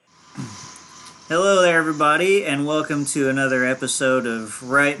Hello there, everybody, and welcome to another episode of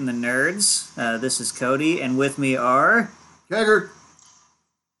Right in the Nerds. This is Cody, and with me are. Kegger.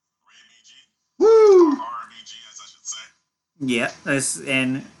 Woo! Woo! RBG, as I should say. Yeah,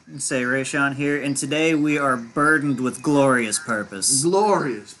 and say Rayshawn here, and today we are burdened with glorious purpose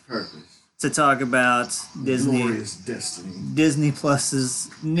Glorious purpose. to talk about Glorious destiny. Disney Plus's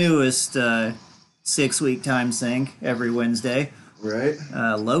newest 6-week time sync every Wednesday, Right?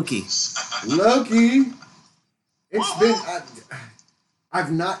 Loki. Loki. It's been...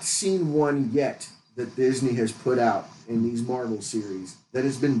 I've not seen one yet that Disney has put out in these Marvel series that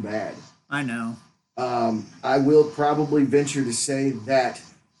has been bad. I know. I will probably venture to say that,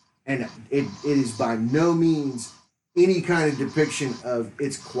 and it is by no means any kind of depiction of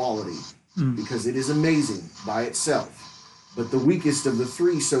its quality, because it is amazing by itself. But the weakest of the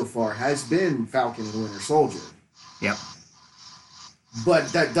three so far has been Falcon and Winter Soldier. Yep. But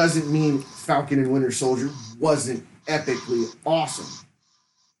that doesn't mean Falcon and Winter Soldier wasn't epically awesome.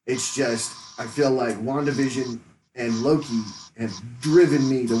 It's just, I feel like WandaVision and Loki have driven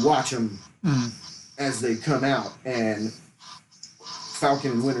me to watch them as they come out. And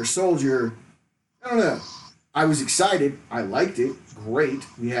Falcon and Winter Soldier, I don't know. I was excited. I liked it. Great.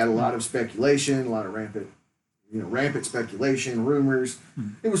 We had a lot of speculation, a lot of rampant speculation, rumors.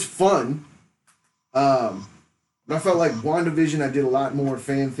 It was fun. But I felt like WandaVision, I did a lot more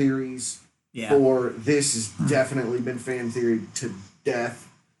fan theories. Yeah. For this has definitely been fan theory to death.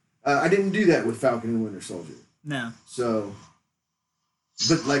 I didn't do that with Falcon and Winter Soldier. No. So,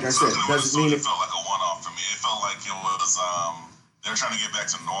 but like I said, doesn't mean It it. felt like a one-off for me. It felt like it was they were trying to get back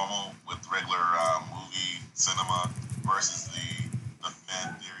to normal with regular movie cinema versus the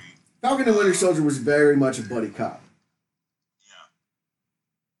fan theory. Falcon and Winter Soldier was very much a buddy cop.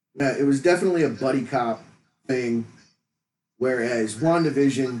 Yeah. Yeah, it was definitely a buddy cop thing, whereas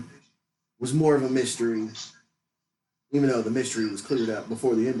WandaVision was more of a mystery, even though the mystery was cleared up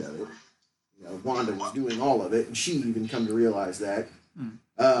before the end of it. You know, Wanda was doing all of it, and she even come to realize that.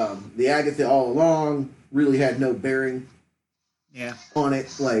 The Agatha all along really had no bearing Yeah. on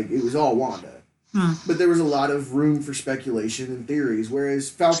it. Like, it was all Wanda. But there was a lot of room for speculation and theories, whereas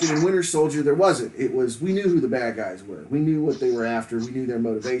Falcon and Winter Soldier, there wasn't. It was, we knew who the bad guys were. We knew what they were after. We knew their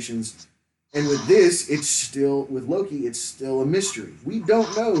motivations. And with this, it's still, with Loki, it's still a mystery. We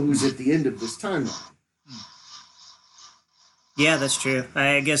don't know who's at the end of this timeline. Yeah, that's true.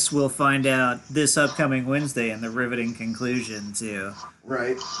 I guess we'll find out this upcoming Wednesday in the riveting conclusion, too.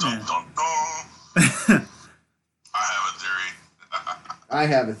 Right? Yeah. Dun, dun. I have a theory. I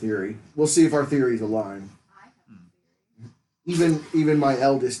have a theory. We'll see if our theories align. Even my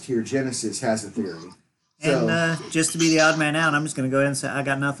eldest here, Genesis, has a theory. So, And just to be the odd man out, I'm just going to go ahead and say I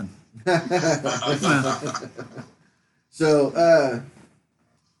got nothing. so,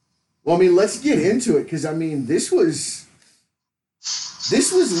 well, I mean, let's get into it, because I mean, this is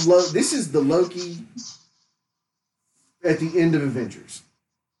the Loki at the end of Avengers.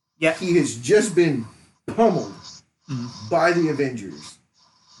 Yeah. He has just been pummeled by the Avengers.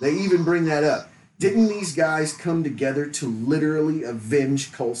 They even bring that up. Didn't these guys come together to literally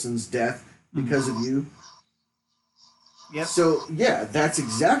avenge Coulson's death because of you? Yep. So yeah, that's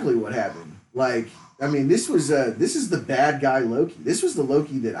exactly what happened. Like, I mean, this is the bad guy Loki. This was the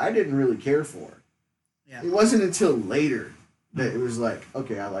Loki that I didn't really care for. Yeah. It wasn't until later that it was like,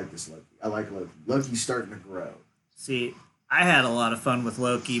 okay, I like this Loki. I like Loki. Loki's starting to grow. See, I had a lot of fun with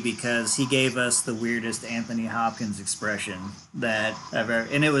Loki because he gave us the weirdest Anthony Hopkins expression that I've ever...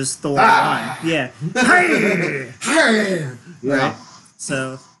 And it was Thor line. Yeah. Yeah. Right?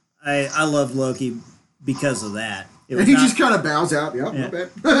 So, I loved Loki because of that. It And was he not- just kind of bows out. Yeah, Yeah. not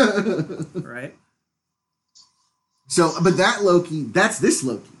bad. Right? So, but that Loki, that's this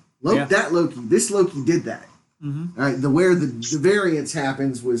Loki. Yeah. That Loki, this Loki did that. Mm-hmm. All right, where the variance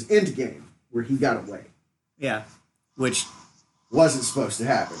happens was Endgame, where he got away. Yeah. Which... Wasn't supposed to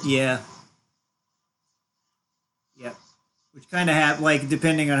happen. Yeah. Yep. Which kind of happened, like,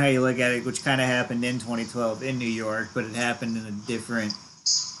 depending on how you look at it, which kind of happened in 2012 in New York, but it happened in a different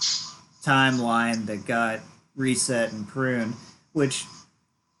timeline that got reset and pruned, which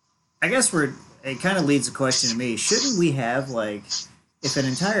I guess it kind of leads a question to me. Shouldn't we have, like, if an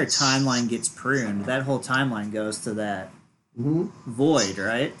entire timeline gets pruned, that whole timeline goes to that void,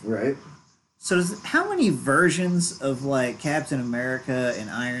 right? Right. So how many versions of, like, Captain America and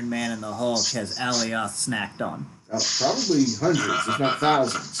Iron Man and the Hulk has Alioth snacked on? Probably hundreds, if not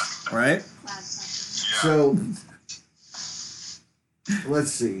thousands. Right? So,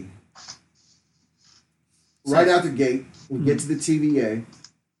 let's see. Right out the gate, we get to the TVA.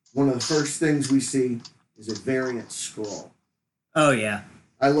 One of the first things we see is a variant scroll. Oh, yeah.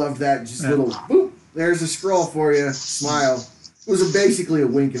 I loved that. Just Yeah. little boop. There's a scroll for you. Smile. It was basically a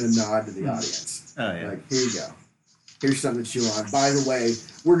wink and a nod to the audience. Oh yeah. Like, here you go. Here's something to chew on. By the way,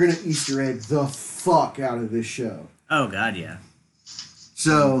 we're gonna Easter egg the fuck out of this show. Oh god, yeah.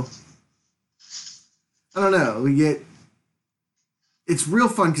 So I don't know. It's real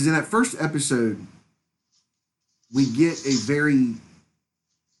fun because in that first episode, we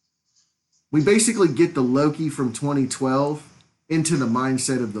basically get the Loki from 2012 into the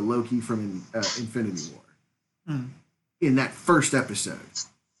mindset of the Loki from Infinity War. In that first episode.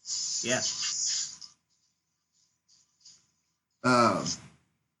 Yeah. I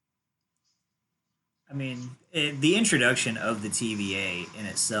mean, the introduction of the TVA in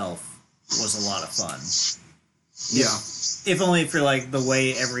itself was a lot of fun. Yeah. If only for like the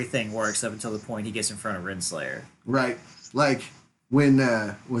way everything works up until the point he gets in front of Renslayer. Right. Like when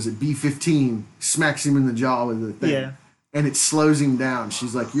was it B-15 smacks him in the jaw with the thing. Yeah. And it slows him down.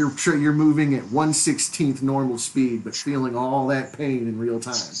 She's like, you're moving at 1/16 normal speed, but feeling all that pain in real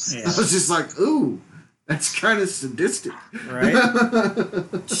time. Yeah. I was just like, ooh, that's kind of sadistic. Right?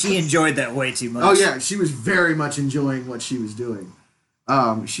 She enjoyed that way too much. Oh yeah, she was very much enjoying what she was doing.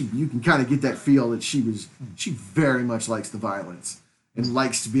 You can kind of get that feel that she very much likes the violence and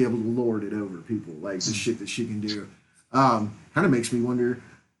likes to be able to lord it over people, like the shit that she can do. Kind of makes me wonder,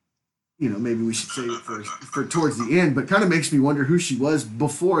 maybe we should save it for towards the end, but kind of makes me wonder who she was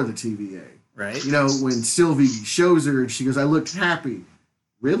before the TVA. Right? When Sylvie shows her and she goes, I looked happy.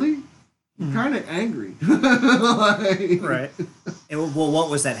 Really? You're kind of angry. Like, right. And, well, what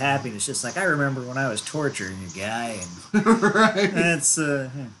was that happiness? Just like, I remember when I was torturing a guy, and right. that's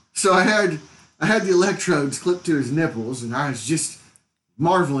So I had the electrodes clipped to his nipples, and I was just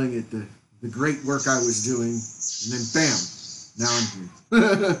marveling at the great work I was doing, and then bam, now I'm here.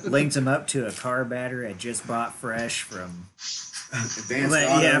 linked him up to a car battery I just bought fresh from Advanced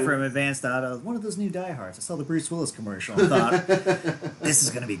Auto. Yeah, from Advanced Auto. One of those new diehards. I saw the Bruce Willis commercial and thought, this is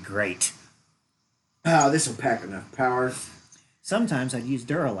going to be great. Oh, this will pack enough power. Sometimes I'd use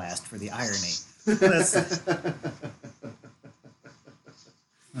Duralast for the irony. That's,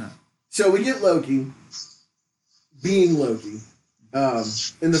 So we get Loki being Loki.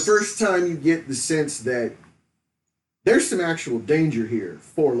 And the first time you get the sense that there's some actual danger here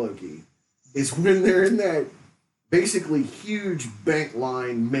for Loki is when they're in that basically huge bank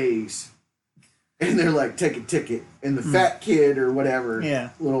line maze and they're like, take a ticket. And the fat kid or whatever,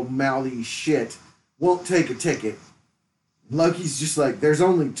 little mouthy shit, won't take a ticket. Loki's just like, there's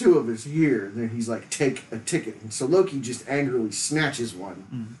only two of us here. And then he's like, take a ticket. And so Loki just angrily snatches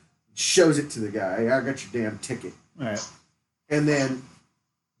one, shows it to the guy. I got your damn ticket. all right. And then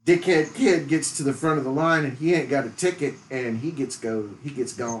dickhead kid gets to the front of the line and he ain't got a ticket and he gets gone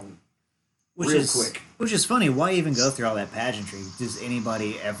real quick. Which is funny. Why even go through all that pageantry? Does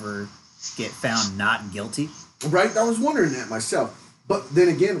anybody ever get found not guilty? Right? I was wondering that myself. But then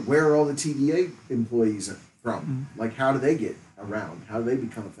again, where are all the TVA employees from? Like, how do they get around? How do they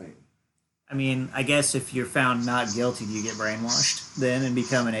become a thing? I mean, I guess if you're found not guilty, do you get brainwashed then and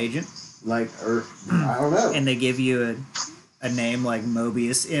become an agent? Like, or I don't know. And they give you a name like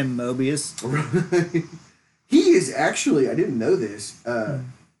Mobius, M. Mobius. He is actually, I didn't know this,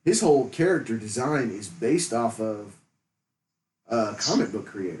 his whole character design is based off of a comic book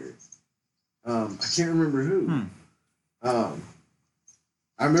creator. I can't remember who.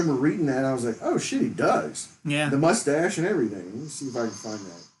 I remember reading that and I was like, oh shit, he does. Yeah. The mustache and everything. Let me see if I can find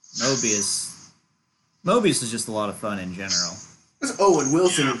that. Mobius is just a lot of fun in general. That's Owen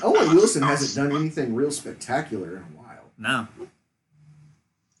Wilson. And Owen Wilson hasn't done anything real spectacular in a while. No.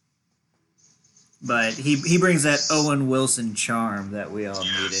 But he brings that Owen Wilson charm that we all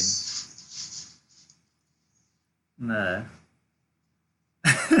needed.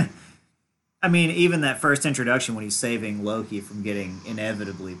 I mean, even that first introduction when he's saving Loki from getting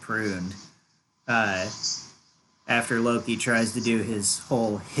inevitably pruned, after Loki tries to do his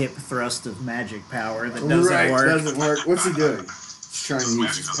whole hip thrust of magic power that doesn't work. Doesn't work. What's he doing? He's trying to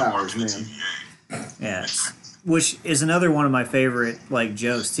use his powers, man. Yeah. Which is another one of my favorite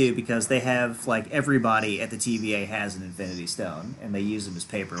jokes too, because they have everybody at the TVA has an Infinity Stone and they use them as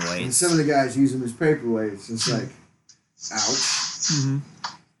paperweights. And some of the guys use them as paperweights. It's like, ouch. Mm-hmm.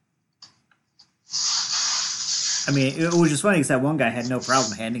 I mean, it was just funny because that one guy had no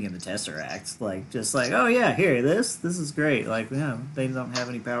problem handing him the Tesseract. Oh yeah, here, this is great. They don't have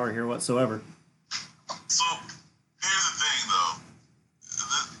any power here whatsoever. So, here's the thing though.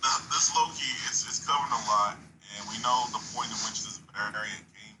 This Loki, it's covering a lot, and we know the point in which this variant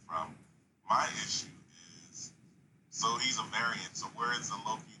came from. My issue is, so he's a variant, so where is the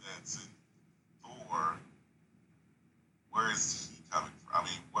Loki that's in Thor? Where is he coming from? I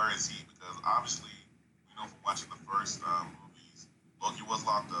mean, where is he? Because obviously, you know, from watching the first movies, Loki was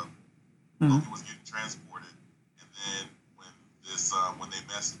locked up. Loki was getting transported, and then when when the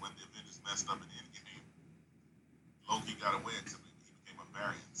Avengers messed up in Endgame, Loki got away until he became a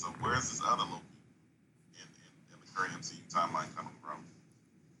variant. So where's this other Loki in the current MCU timeline coming from?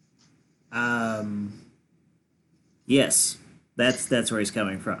 Yes, that's where he's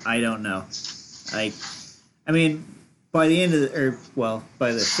coming from. I don't know. I mean, by the end of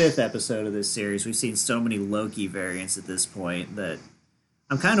by the fifth episode of this series, we've seen so many Loki variants at this point that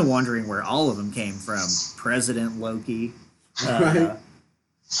I'm kind of wondering where all of them came from. President Loki, Right. And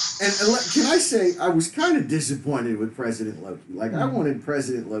can I say, I was kind of disappointed with President Loki. Like, I wanted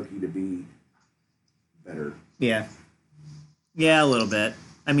President Loki to be better. Yeah, a little bit.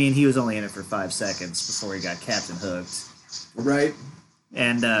 I mean, he was only in it for 5 seconds before he got Captain Hooked, Right?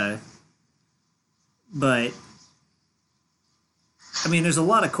 and but I mean, there's a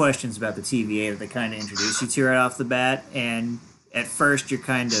lot of questions about the TVA that they kind of introduce you to right off the bat, and at first you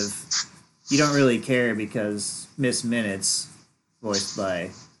don't really care because Miss Minutes, voiced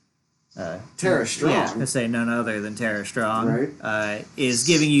by Tara Strong. yeah, to say none other than Tara Strong, Right. Is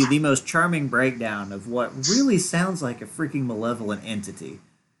giving you the most charming breakdown of what really sounds like a freaking malevolent entity.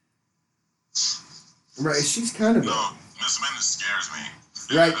 Right, she's kind of No, Miss Minutes scares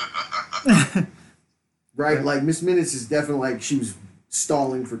me. right. Right, like Miss Minutes is definitely like she was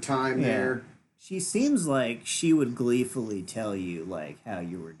stalling for time Yeah. there. She seems like she would gleefully tell you like how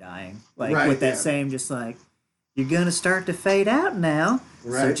you were dying, like Right, with that yeah. same just like you're gonna start to fade out now, so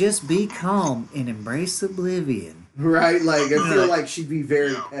Right. just be calm and embrace oblivion. Right, like I feel Yeah. like she'd be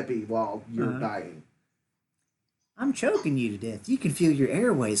very Yeah. peppy while you're Uh-huh. dying. I'm choking you to death. You can feel your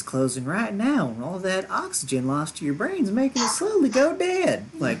airways closing right now, and all that oxygen lost to your brain's making it slowly go dead.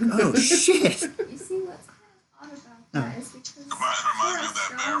 Like, oh shit! You see what's kind of odd about that is because Reminds me of that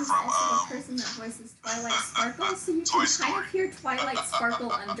Tara bear Strong is from, also the person that voices Twilight Sparkle, so you Toy can kind Story. of hear Twilight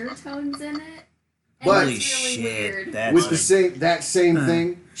Sparkle undertones in it. And But- Holy it's really shit! weird. That's With that same Huh.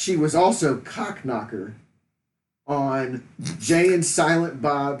 thing, she was also Cockknocker on Jay and Silent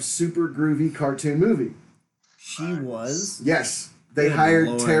Bob's super groovy cartoon movie. she was. Yes, they Good hired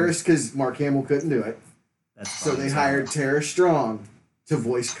Lord. Tara because Mark Hamill couldn't do it, That's so funny they as hired Tara Strong to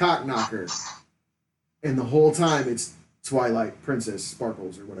voice Cockknocker, and the whole time it's Twilight Princess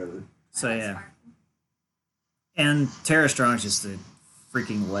Sparkles or whatever. So yeah, and Tara Strong's just a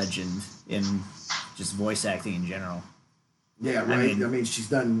freaking legend in just voice acting in general. Yeah, I right. mean- I mean, she's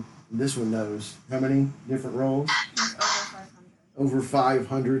done. This one knows how many different roles? It's over 500. Over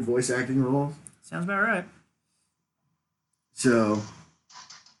 500 voice acting roles. Sounds about right. So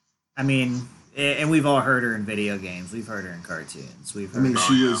I mean, and we've all heard her in video games. We've heard her in cartoons. We've I heard mean, her.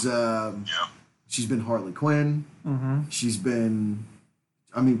 she yeah. was. Yeah. She's been Harley Quinn. Mm-hmm. She's been.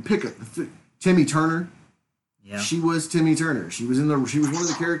 I mean, Timmy Turner. Yeah. She was Timmy Turner. She was one of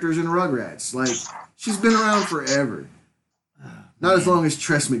the characters in Rugrats. Like, she's been around forever. Not as long as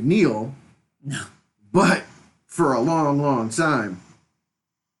Tress MacNeille, No. but for a long, long time.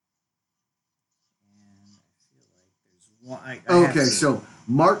 Okay, so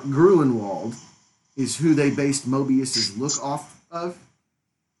Mark Gruenwald is who they based Mobius's look off of.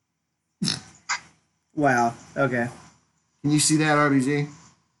 Wow. Okay. Can you see that, RBG? Okay,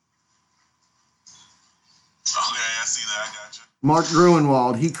 I see that. I got you. Mark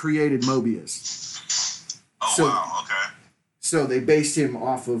Gruenwald, he created Mobius. Oh, So- wow. Okay. So they based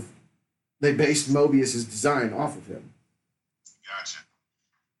Mobius's design off of him. Gotcha.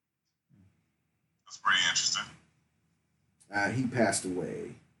 That's pretty interesting. He passed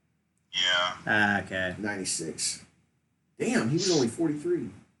away Yeah. Okay. 96. Damn, he was only 43.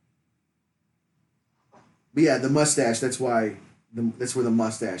 But yeah, the mustache, that's why that's where the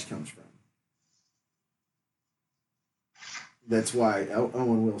mustache comes from. That's why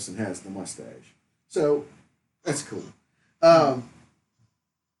Owen Wilson has the mustache. So that's cool. I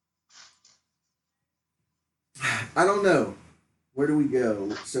don't know. Where do we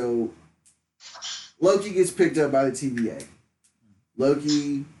go? So Loki gets picked up by the TVA.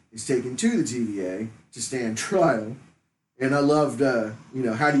 Loki is taken to the TVA to stand trial. And I loved,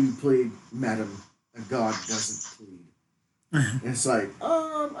 how do you plead, madam? A god doesn't plead. And it's like,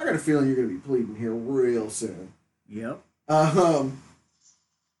 I got a feeling you're going to be pleading here real soon. Yep.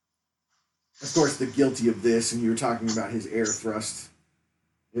 Of course, the guilty of this, and you were talking about his air thrust,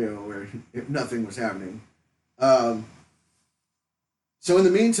 where if nothing was happening. So in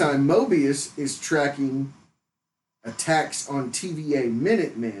the meantime, Mobius is tracking attacks on TVA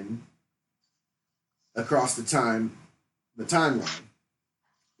Minutemen across the timeline.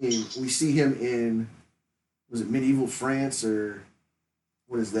 And we see him in, was it medieval France or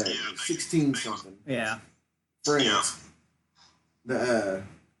what is that? Yeah, I think- 16 something. Yeah. France. The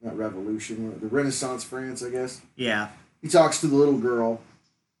not Revolution, the Renaissance France, I guess. Yeah. He talks to the little girl,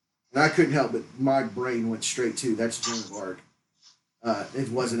 and I couldn't help but my brain went straight to that's Joan of Arc. It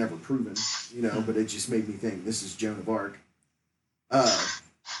wasn't ever proven, but it just made me think this is Joan of Arc.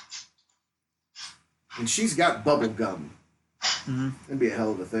 And she's got bubble gum. Mm-hmm. That'd be a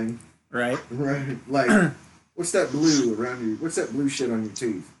hell of a thing, Right. right? Like, what's that blue around your? What's that blue shit on your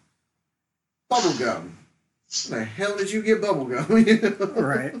teeth? Bubble gum. Where the hell did you get bubble gum?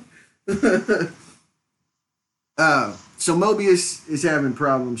 Right. So Mobius is having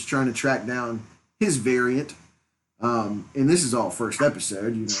problems trying to track down his variant. And this is all first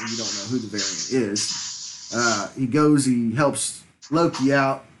episode. You don't know who the variant is. He helps Loki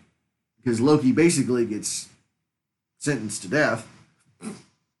out because Loki basically gets sentenced to death.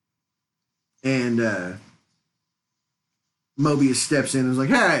 And Mobius steps in and is like,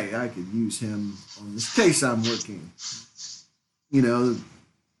 hey, I could use him on this case I'm working.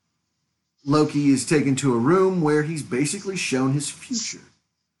 Loki is taken to a room where he's basically shown his future.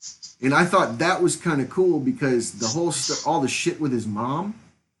 And I thought that was kind of cool because the whole all the shit with his mom,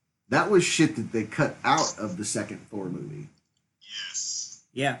 that was shit that they cut out of the second Thor movie. Yes.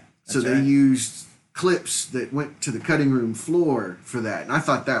 Yeah. So they used clips that went to the cutting room floor for that. And I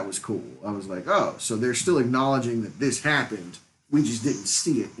thought that was cool. I was like, oh, so they're still acknowledging that this happened. We just didn't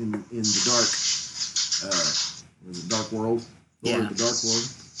see it in the dark, was it Dark World? Thor Yeah. the Dark World.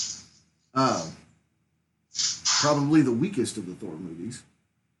 Probably the weakest of the Thor movies.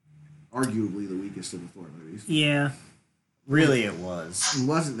 Arguably the weakest of the Thor movies. Yeah. Really, it was. It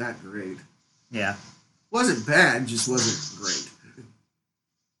wasn't that great. Yeah. Wasn't bad, just wasn't great.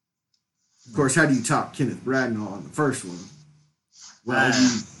 Of course, how do you top Kenneth Branagh on the first one? Well,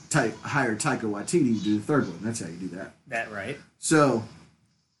 you hire Taika Waititi to do the third one. That's how you do that. That right. So,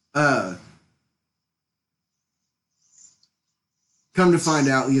 come to find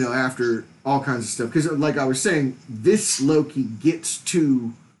out, after all kinds of stuff, because like I was saying, this Loki gets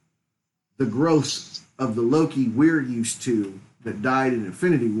to the growth of the Loki we're used to that died in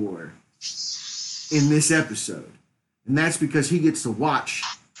Infinity War in this episode. And that's because he gets to watch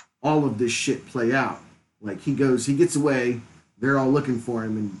all of this shit play out. Like he gets away, they're all looking for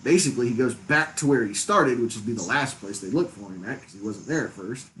him, and basically he goes back to where he started, which would be the last place they looked for him at, because he wasn't there at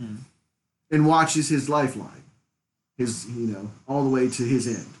first, and watches his lifeline. All the way to his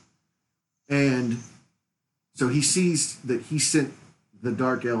end. And so he sees that he sent the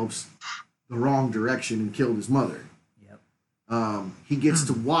Dark Elves the wrong direction and killed his mother. Yep. He gets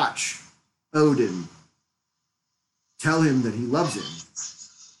to watch Odin tell him that he loves him.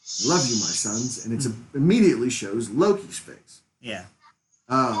 I love you, my sons. And it immediately shows Loki's face. Yeah.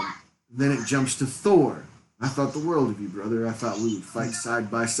 Then it jumps to Thor. I thought the world of you, brother. I thought we would fight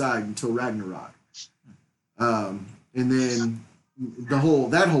side by side until Ragnarok. And then that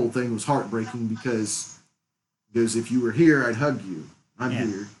whole thing was heartbreaking because if you were here, I'd hug you. I'm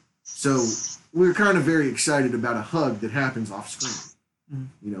here. So we're kind of very excited about a hug that happens off screen.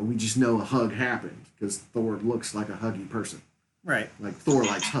 We just know a hug happened because Thor looks like a huggy person. Right. Like Thor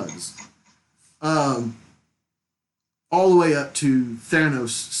likes hugs. All the way up to Thanos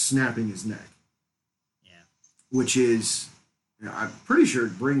snapping his neck. Yeah. Which is, I'm pretty sure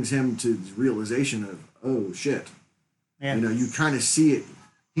it brings him to the realization of, oh shit. Yeah. You kind of see it.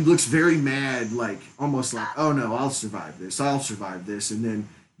 He looks very mad, like almost like, oh no, I'll survive this. And then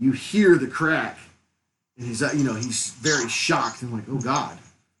you hear the crack, and he's very shocked and like, oh God,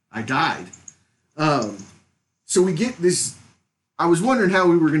 I died. So we get this. I was wondering how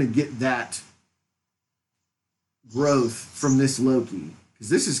we were going to get that growth from this Loki, because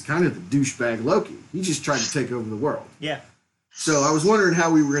this is kind of the douchebag Loki. He just tried to take over the world. Yeah. So I was wondering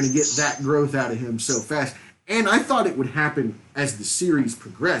how we were going to get that growth out of him so fast. And I thought it would happen as the series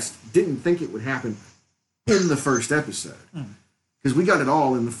progressed. Didn't think it would happen in the first episode. Because we got it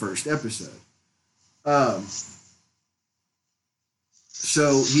all in the first episode.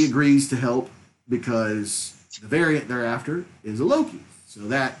 So he agrees to help because the variant thereafter is a Loki. So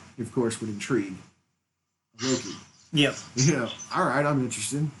that, of course, would intrigue Loki. Yep. All right, I'm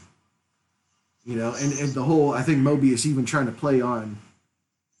interested. And the whole, I think Mobius even trying to play on,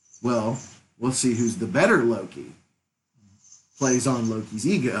 well, we'll see who's the better Loki. Plays on Loki's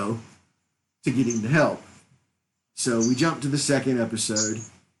ego to get him to help. So we jump to the second episode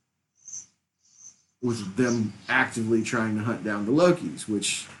with them actively trying to hunt down the Lokis,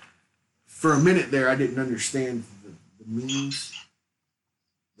 which for a minute there I didn't understand the memes.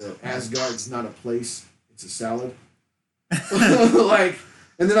 The Asgard's not a place, it's a salad.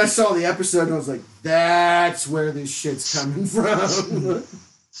 And then I saw the episode and I was like, that's where this shit's coming from.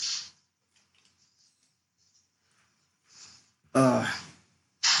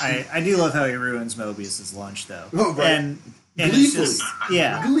 I do love how he ruins Mobius's lunch though. Oh, right. And it's Gleefully. just,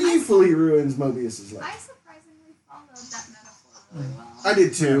 yeah. Gleefully ruins Mobius's I life. surprisingly followed that metaphor really well. I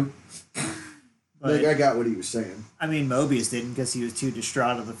did too. But, Like, I got what he was saying. I mean, Mobius didn't because he was too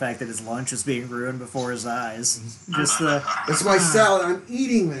distraught at the fact that his lunch was being ruined before his eyes. Just the That's my salad. I'm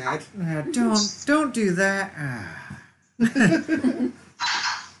eating that. don't do that. I can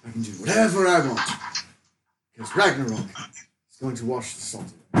do whatever I want. Because Ragnarok is going to wash the salt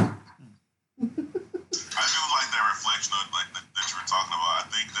away. I do like that reflection of like that you were talking about. I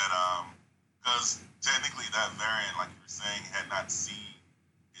think that because technically that variant, like you were saying, had not seen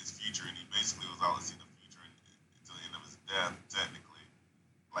his future, and he basically was able to see the future until the end of his death. Technically,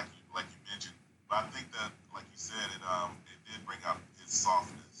 like you mentioned, but I think that, like you said, it did bring out his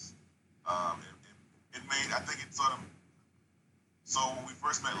softness. It made, I think it sort of. So when we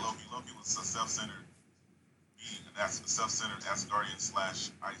first met Loki, Loki was a self-centered being, a self-centered Asgardian /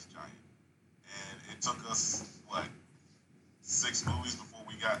 ice giant. And it took us, 6 movies before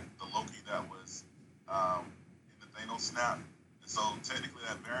we got the Loki that was in the Thanos snap. And so technically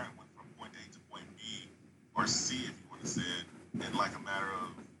that variant went from point A to point B, or C if you want to say it, in like a matter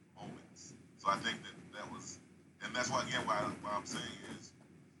of moments. So I think that was, and that's why, again, why I'm saying is,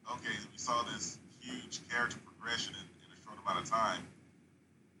 okay, we saw this huge character progression in a short amount of time.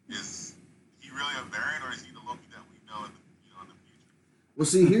 Is he really a variant, or is he the Loki that we know in the future? Well,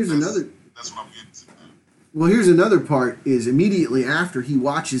 see, That's what I'm getting to. Well, here's another part, is immediately after he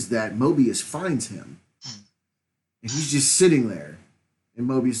watches that, Mobius finds him. And he's just sitting there. And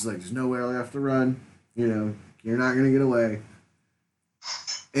Mobius is like, there's nowhere left to run. You're not going to get away.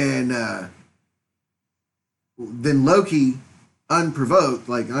 And then Loki, unprovoked,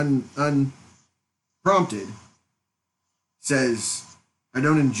 like unprompted, says, I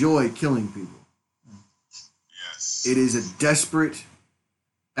don't enjoy killing people. Yes. It is a desperate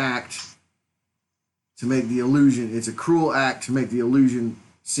act to make the illusion. It's a cruel act to make the illusion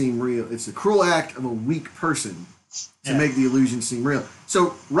seem real. It's a cruel act of a weak person to make the illusion seem real.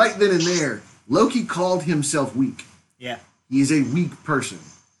 So right then and there, Loki called himself weak. Yeah. He is a weak person.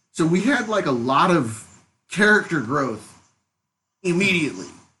 So we had like a lot of character growth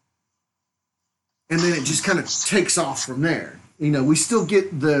immediately. And then it just kind of takes off from there. We still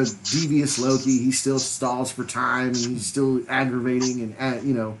get the devious Loki. He still stalls for time, and he's still aggravating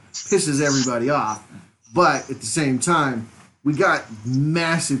and, pisses everybody off. But at the same time, we got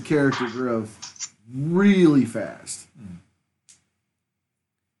massive character growth really fast.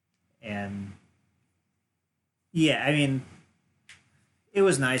 And yeah, I mean, it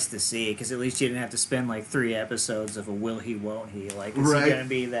was nice to see because at least you didn't have to spend like 3 episodes of a will he, won't he? Like, is he going to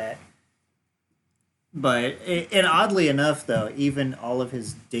be that? But, and oddly enough, though, even all of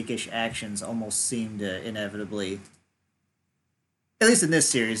his dickish actions almost seem to inevitably, at least in this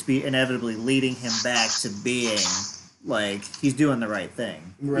series, be inevitably leading him back to being, like, he's doing the right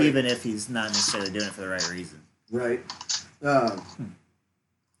thing. Right. Even if he's not necessarily doing it for the right reason. Right. The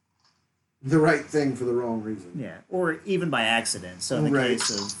right thing for the wrong reason. Yeah, or even by accident. So in the case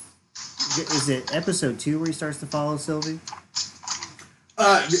of, is it episode 2 where he starts to follow Sylvie?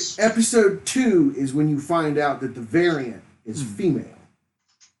 Episode 2 is when you find out that the variant is female.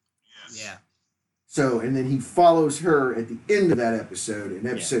 Yes. Yeah. So, and then he follows her at the end of that episode, and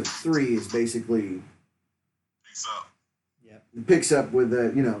episode 3 is basically Picks up. Yep. picks up with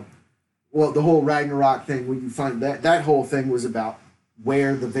the the whole Ragnarok thing. When you find that whole thing was about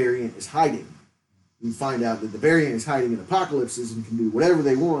where the variant is hiding. You find out that the variant is hiding in apocalypses and can do whatever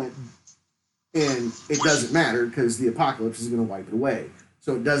they want, and it doesn't matter because the apocalypse is going to wipe it away.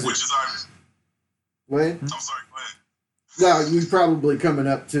 So it doesn't. Which is our. What? I'm sorry. Go ahead. No, you probably coming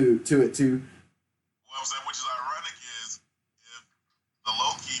up to it too. What I'm saying, which is ironic, is if the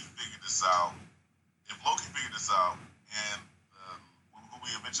Loki figured this out, and who we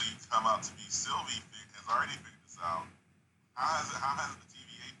eventually come out to be Sylvie has already figured this out, how has the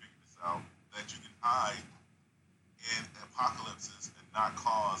TVA figured this out that you can hide in apocalypses and not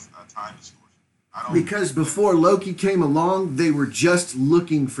cause a time distortion? Because before Loki came along, they were just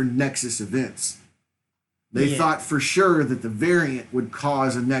looking for Nexus events. They thought for sure that the variant would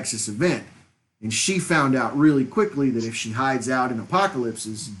cause a Nexus event. And she found out really quickly that if she hides out in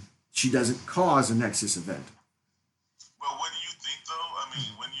apocalypses, she doesn't cause a Nexus event. Well, wouldn't you think, though? I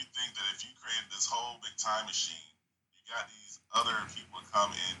mean, wouldn't you think that if you created this whole big time machine, you got these other people to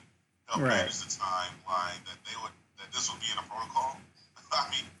come in, help manage the timeline, that this would be in a protocol? I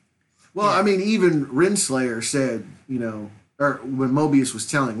mean... Well, I mean, even Renslayer said, or when Mobius was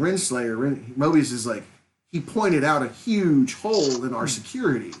telling Renslayer, Mobius is like, he pointed out a huge hole in our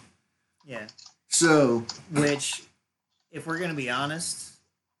security. Yeah. So, which, if we're gonna be honest,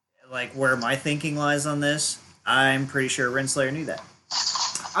 like where my thinking lies on this, I'm pretty sure Renslayer knew that.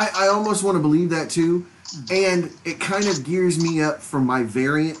 I almost want to believe that too, and it kind of gears me up for my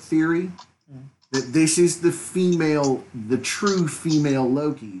variant theory that this is the true female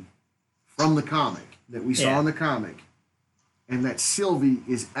Loki from the comic that we saw in the comic, and that Sylvie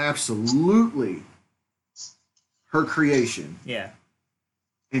is absolutely her creation. Yeah.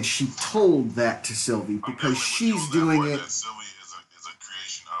 And she told that to Sylvie because she's doing it. That Sylvie is a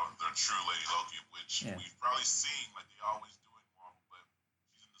creation of the true Lady Loki, which we've probably seen like they always do in Marvel, but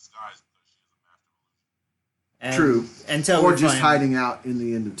she's in disguise because she is a master illusion. True. Until or just hiding out in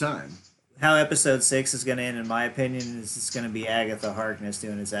the end of time. How episode 6 is going to end, in my opinion, is it's going to be Agatha Harkness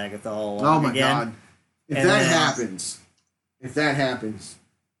doing his Agatha all along Oh my again. God! If that happens,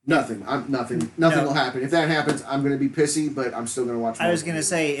 nothing will happen. If that happens, I'm going to be pissy, but I'm still going to watch. I was going to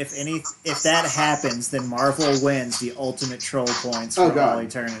say, if that happens, then Marvel wins the ultimate troll points for all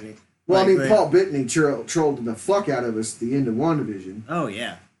eternity. Well, like, Paul Bettany trolled the fuck out of us at the end of WandaVision. Oh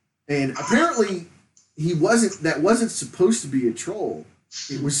yeah, and apparently that wasn't supposed to be a troll.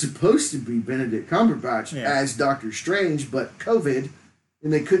 It was supposed to be Benedict Cumberbatch as Doctor Strange, but COVID,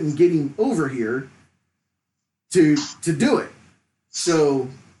 and they couldn't get him over here to do it. So,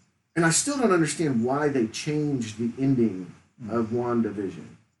 and I still don't understand why they changed the ending of WandaVision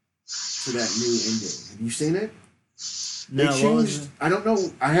to that new ending. Have you seen it? No, they changed. I don't know.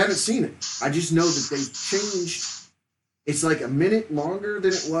 I haven't seen it. I just know that they changed. It's like a minute longer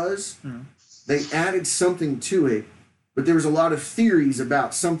than it was. They added something to it. But there was a lot of theories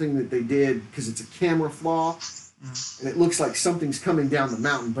about something that they did because it's a camera flaw, and it looks like something's coming down the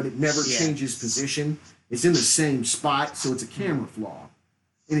mountain, but it never changes position. It's in the same spot, so it's a camera flaw.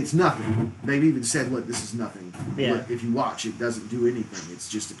 And it's nothing. They've even said, look, this is nothing. Yeah. Look, if you watch, it doesn't do anything. It's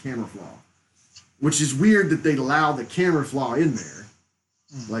just a camera flaw. Which is weird that they'd allow the camera flaw in there.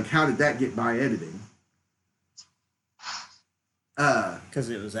 Like, how did that get by editing? Because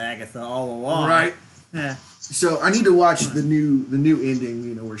it was Agatha all along. Right. Yeah. So I need to watch the new ending,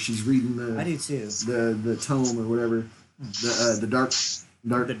 you know, where she's reading I do too. the tome or whatever, the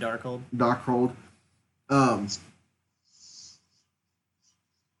Darkhold.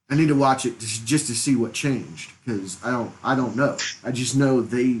 I need to watch it just to see what changed because I don't know. I just know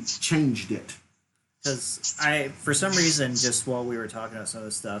they changed it. Because for some reason, just while we were talking about some of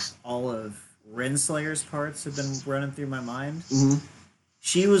this stuff, all of Renslayer's parts have been running through my mind. Mm-hmm.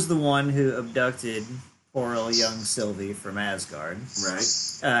 She was the one who abducted poor old young Sylvie from Asgard. Right.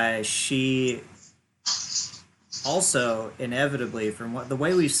 She also, inevitably, from the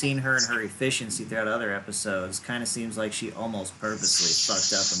way we've seen her and her efficiency throughout other episodes, kind of seems like she almost purposely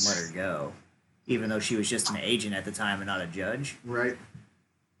fucked up and let her go, even though she was just an agent at the time and not a judge. Right.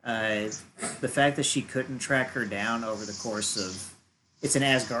 The fact that she couldn't track her down over the course of... It's an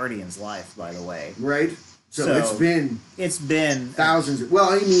Asgardian's life, by the way. Right. So it's been thousands. Well,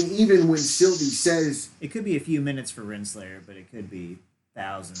 I mean, even when Sylvie says... It could be a few minutes for Renslayer, but it could be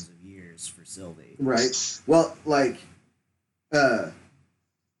thousands of years for Sylvie. Right. Well, like... Shit,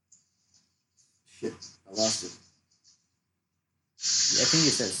 I lost it. I think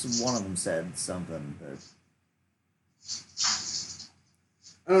it says one of them said something, but...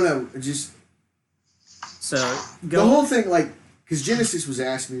 I don't know. It just... So, the whole thing, like... Because Genesis was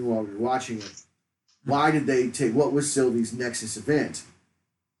asking me while we were watching it, why did they take... What was Sylvie's Nexus event?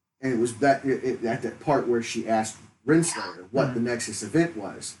 And it was at that part where she asked Renslayer what the Nexus event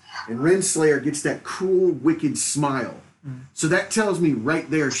was. And Renslayer gets that cruel, wicked smile. So that tells me right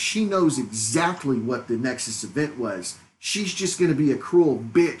there she knows exactly what the Nexus event was. She's just going to be a cruel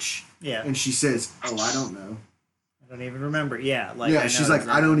bitch. Yeah. And she says, oh, I don't know. I don't even remember. Yeah. She's like,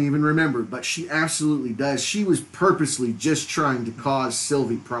 I don't even remember. But she absolutely does. She was purposely just trying to cause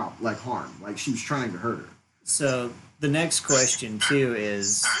Sylvie harm. Like, she was trying to hurt her. So the next question, too,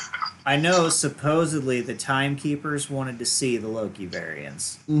 is... I know supposedly the Timekeepers wanted to see the Loki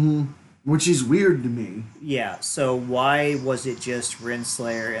variants. Mm-hmm. Which is weird to me. Yeah, so why was it just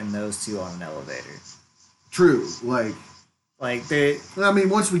Renslayer and those two on an elevator? True, they... I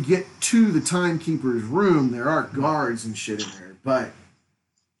mean, once we get to the Timekeeper's room, there are guards and shit in there, but,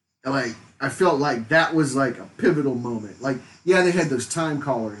 I felt like that was, a pivotal moment. They had those time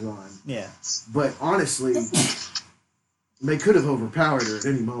callers on. Yeah. But, honestly, they could have overpowered her at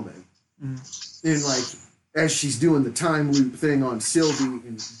any moment. Mm-hmm. And, as she's doing the time loop thing on Sylvie,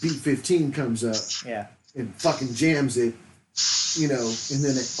 and B-15 comes up, and fucking jams it, and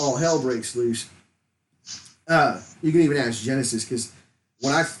then all hell breaks loose. You can even ask Genesis, because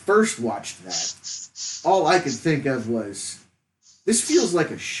when I first watched that, all I could think of was, this feels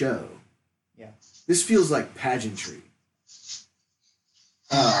like a show. Yeah. This feels like pageantry.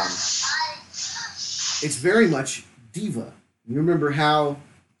 It's very much diva. You remember how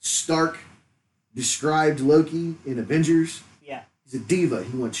Stark described Loki in Avengers? Yeah. He's a diva.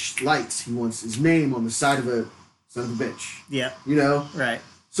 He wants lights. He wants his name on the side of a son of a bitch. Yeah. You know? Right.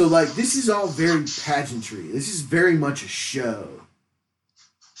 So, like, this is all very pageantry. This is very much a show.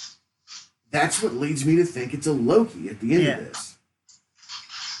 That's what leads me to think it's a Loki at the end of this.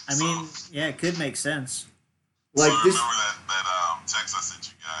 I mean, yeah, it could make sense. Like so this. remember that text I sent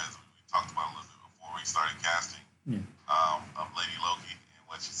you guys? We talked about it a little bit before we started casting of Lady Loki and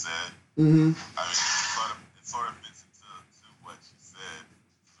what she said. Mm-hmm. I mean, it sort of fits into what she said.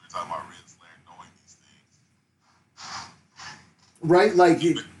 We were talking about Renslayer knowing these things. Right? Like,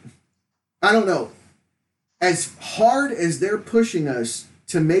 I don't know. As hard as they're pushing us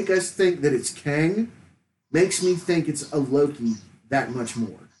to make us think that it's Kang, makes me think it's a Loki that much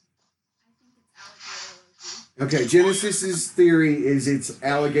more. Okay, Genesis's theory is it's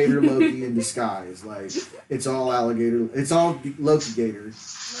alligator Loki in disguise. Like, it's all alligator. It's all Loki Gator. Loki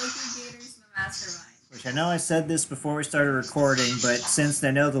Gator's the mastermind. Which I know I said this before we started recording, but since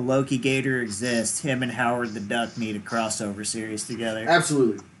they know the Loki Gator exists, him and Howard the Duck need a crossover series together.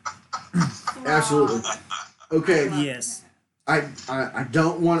 Absolutely. Absolutely. Okay. Yes. I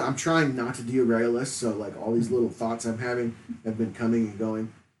don't want. I'm trying not to derail us. So, like, all these little thoughts I'm having have been coming and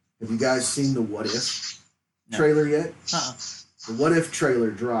going. Have you guys seen the What If trailer yet? The What If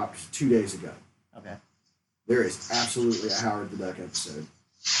trailer dropped 2 days ago. Okay. There is absolutely a Howard the Duck episode.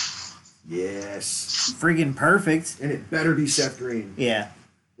 Yes. Friggin' perfect. And it better be Seth Green. Yeah.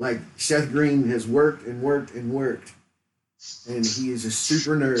 Like, Seth Green has worked and worked and worked. And he is a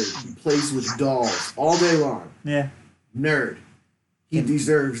super nerd. He plays with dolls all day long. Yeah. Nerd. He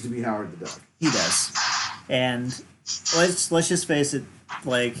deserves to be Howard the Duck. He does. And let's just face it,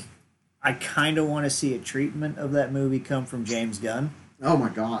 like, I kind of want to see a treatment of that movie come from James Gunn. Oh my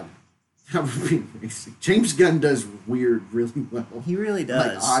god. That would be amazing. James Gunn does weird really well. He really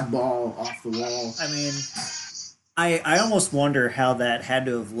does. Like oddball, off the wall. I mean, I almost wonder how that had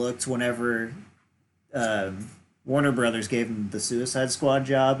to have looked whenever Warner Brothers gave him the Suicide Squad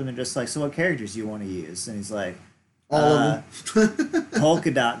job, and they're just like, so what characters do you want to use? And he's like, All of them. Polka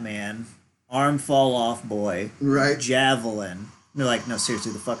Dot Man, Arm Fall Off Boy, Right. Javelin. And they're like, no,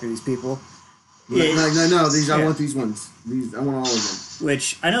 seriously, the fuck are these people? Like, no, these I Yeah. want these ones. I want all of them.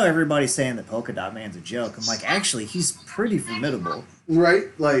 Which, I know everybody's saying that Polka Dot Man's a joke. I'm like, actually, he's pretty formidable. Right?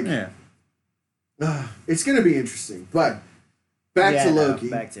 Like, Yeah. it's going to be interesting. But back to Loki.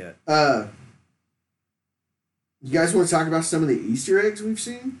 Back to it. You guys want to talk about some of the Easter eggs we've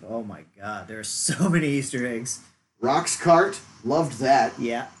seen? Oh my god, there are so many Easter eggs. Rock's cart, loved that.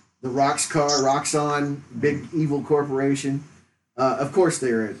 Yeah. The Rock's car, Roxxon, big evil corporation. Of course,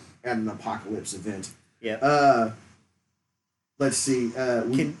 they're at an apocalypse event. Yeah. Let's see.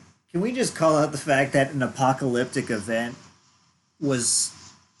 Can we just call out the fact that an apocalyptic event was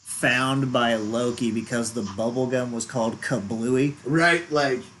found by Loki because the bubblegum was called Kablooey? Right,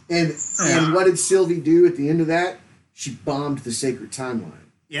 like, and what did Sylvie do at the end of that? She bombed the sacred timeline.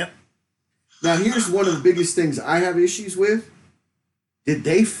 Yep. Now, here's one of the biggest things I have issues with. Did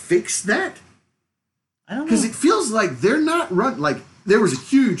they fix that? I don't know. Because it feels like they're not like there was a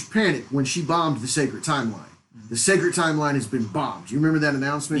huge panic when she bombed the sacred timeline. The sacred timeline has been bombed. You remember that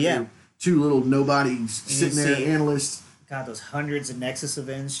announcement? Yeah. There were two little nobodies sitting there, see- analysts. God, those hundreds of Nexus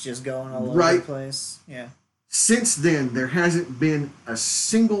events just going all over Right. the place. Yeah. Since then, there hasn't been a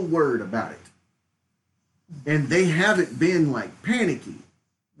single word about it. And they haven't been, like, panicky.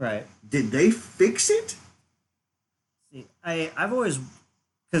 Right. Did they fix it? See, I've always,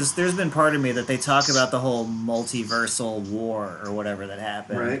 because there's been part of me that they talk about the whole multiversal war or whatever that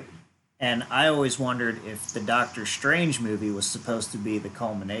happened. Right. And I always wondered if the Doctor Strange movie was supposed to be the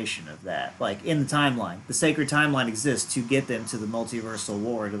culmination of that. Like, in the timeline. The sacred timeline exists to get them to the multiversal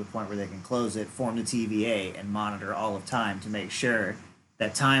war to the point where they can close it, form the TVA, and monitor all of time to make sure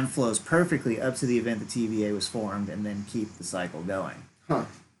that time flows perfectly up to the event the TVA was formed and then keep the cycle going. Huh.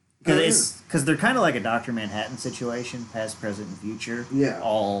 Because they're kind of like a Dr. Manhattan situation, past, present, and future. Yeah.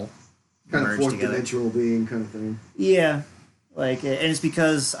 All Kind of merged fourth together. dimensional being kind of thing. Yeah. Like, and it's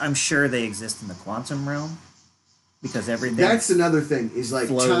because I'm sure they exist in the quantum realm. Because everything. That's another thing, is like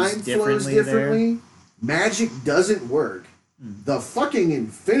flows time flows differently differently. Magic doesn't work. The fucking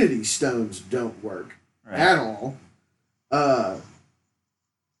Infinity Stones don't work Right. at all.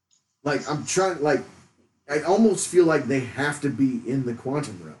 Like, I'm trying, like, I almost feel like they have to be in the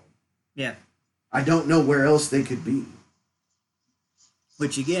quantum realm. Yeah. I don't know where else they could be.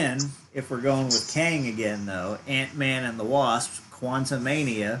 Which again, if we're going with Kang again, though, Ant-Man and the Wasp,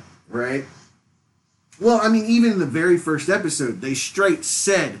 Quantumania. Right? Well, I mean, even in the very first episode, they straight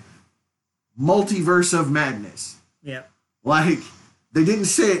said Multiverse of Madness. Yep. Like, they didn't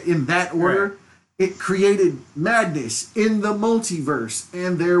say it in that order. Right. It created madness in the multiverse,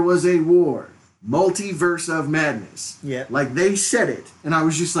 and there was a war. Multiverse of Madness. Yep. Like, they said it, and I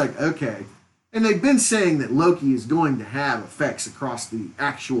was just like, okay. And they've been saying that Loki is going to have effects across the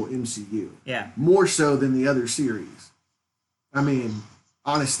actual MCU. Yeah. More so than the other series. I mean,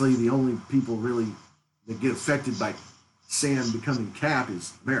 honestly, the only people really that get affected by Sam becoming Cap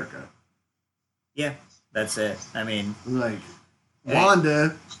is America. Yeah, that's it. I mean, Like, Hey.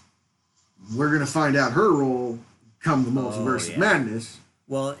 Wanda, we're going to find out her role come the Multiverse yeah. of Madness.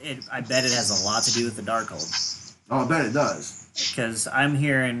 well, I bet it has a lot to do with the Darkhold. Oh, I bet it does. Because I'm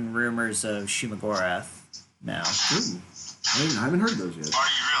hearing rumors of Shumagorath now. Ooh. I haven't heard those yet. Are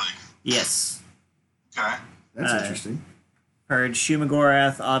you really? Yes. Okay. That's Uh, interesting. Heard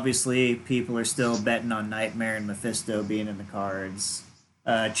Shumagorath. Obviously, people are still betting on Nightmare and Mephisto being in the cards.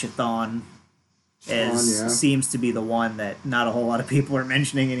 Chthon Yeah. seems to be the one that not a whole lot of people are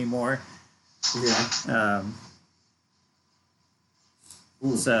mentioning anymore. Yeah.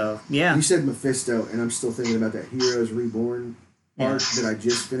 Ooh. So, yeah. You said Mephisto, and I'm still thinking about that Heroes Reborn arc that I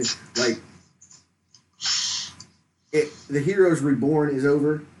just finished. Like, the Heroes Reborn is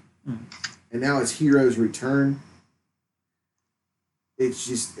over, and now it's Heroes Return. It's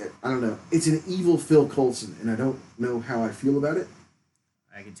just, I don't know. It's an evil Phil Coulson, and I don't know how I feel about it.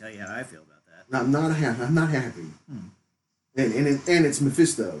 I can tell you how I feel about that. I'm not happy. And it's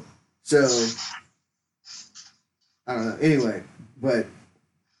Mephisto. So, I don't know. Anyway, but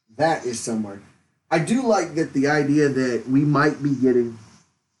that is somewhere. I do like that the idea that we might be getting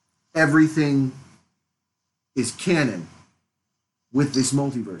everything is canon with this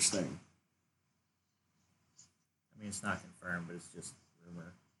multiverse thing. I mean, it's not confirmed, but it's just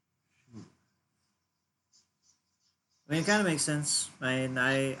rumor. I mean, it kind of makes sense. I mean,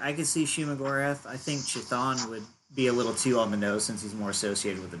 I could see Shumagorath. I think Chthon would be a little too on the nose since he's more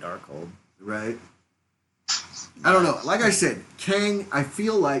associated with the Darkhold. Right? I don't know. Like I said, Kang, I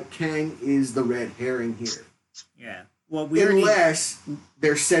feel like Kang is the red herring here. Yeah. Well, we already... Unless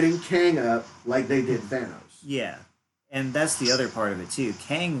they're setting Kang up like they did Thanos. Yeah. And that's the other part of it, too.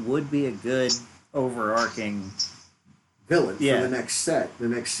 Kang would be a good overarching... Villain Yeah. for the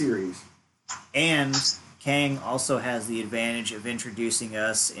next series. And Kang also has the advantage of introducing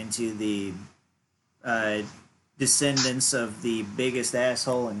us into the descendants of the biggest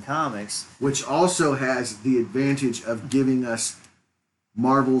asshole in comics. Which also has the advantage of giving us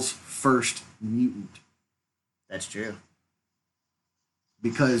Marvel's first mutant. That's true.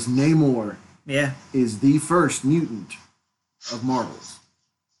 Because Namor Yeah, is the first mutant of Marvel's.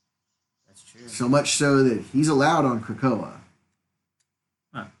 that's true. So much so that he's allowed on Krakoa.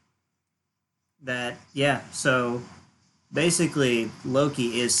 So basically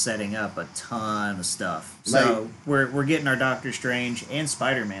Loki is setting up a ton of stuff. So we're getting our Doctor Strange and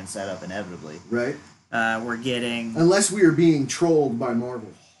Spider-Man set up inevitably. Right? We're getting... Unless we are being trolled by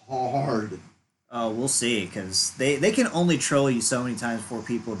Marvel hard. Oh, we'll see, because they can only troll you so many times before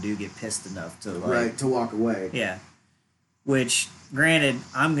people do get pissed enough to, like... Right, to walk away. Yeah. Which, granted,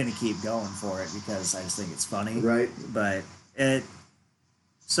 I'm going to keep going for it because I just think it's funny. Right. But it...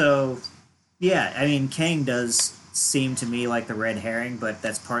 So, yeah, I mean, Kang does seem to me like the red herring, but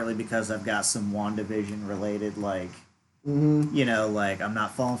that's partly because I've got some WandaVision related, like... Mm-hmm. You know, like, I'm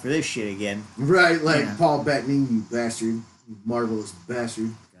not falling for this shit again. Right, like Yeah. Paul Bettany, you bastard. You marvelous bastard.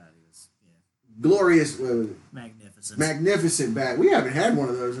 God, he was, Glorious, magnificent. magnificent bat. We haven't had one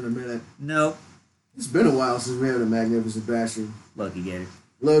of those in a minute. Nope. It's been a while since we had a magnificent bastard. Loki Gator.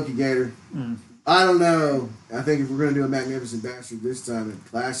 Loki Gator. Mm. I don't know. I think if we're going to do a magnificent bastard this time, then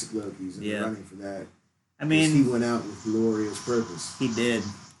classic Loki's in the Yeah. running for that. I 'Cause he mean, went out with glorious purpose. he did.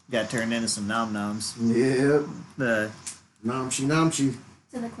 Got turned into some nom-noms. Yep. The... Namchi namchi.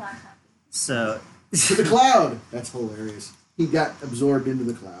 To the cloud happy. So... To the cloud. That's hilarious. He got absorbed into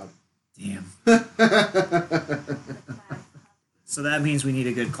the cloud. Damn. So that means we need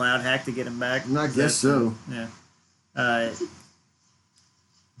a good cloud hack to get him back? I guess so. Yeah.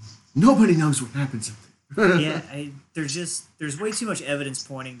 Nobody knows what happens up there. Yeah, there's way too much evidence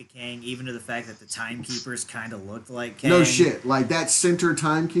pointing to Kang, even to the fact that the timekeepers kind of looked like Kang. No shit. Like that center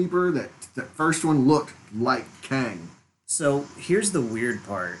timekeeper, that first one looked like Kang. So here's the weird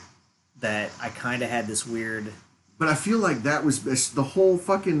part that I kind of had this weird... But I feel like that was the whole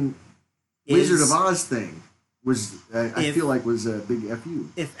fucking Wizard of Oz thing was. I feel like was a big fu.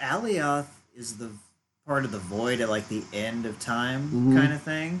 If Alioth is the part of the void at like the end of time Mhm. kind of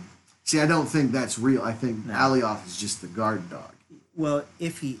thing. See, I don't think that's real. I think No. Alioth is just the guard dog. Well,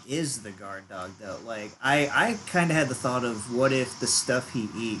 if he is the guard dog, though, like I kind of had the thought of what if the stuff he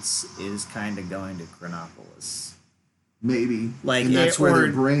eats is kind of going to Chronopolis, Maybe. Like, and that's it- where or-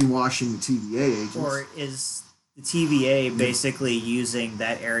 they're brainwashing the TVA agents. or is the TVA basically using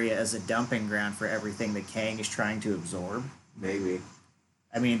that area as a dumping ground for everything that Kang is trying to absorb? Maybe.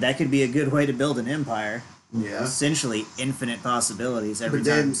 I mean, that could be a good way to build an empire. Yeah. Essentially, infinite possibilities every But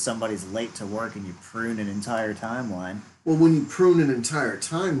then- time somebody's late to work and you prune an entire timeline. Well, when you prune an entire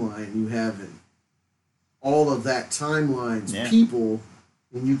timeline, you have all of that timeline's Yeah. people,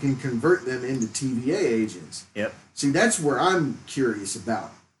 and you can convert them into TVA agents. Yep. See, that's where I'm curious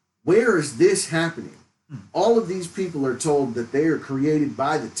about. Where is this happening? All of these people are told that they are created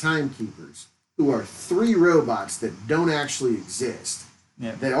by the Timekeepers, who are 3 robots that don't actually exist.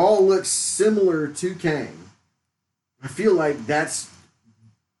 Yep. That all look similar to Kang. I feel like that's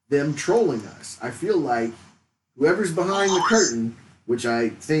them trolling us. I feel like whoever's behind the curtain, which I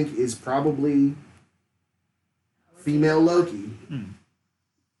think is probably female Loki.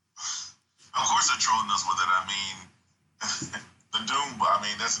 Of course they're trolling us with it. I mean, the Doom. I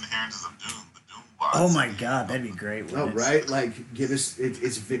mean, that's inheritance of Doom. The Doom box. Oh my god, that'd be great. Oh, wouldn't it? right? Like, give us.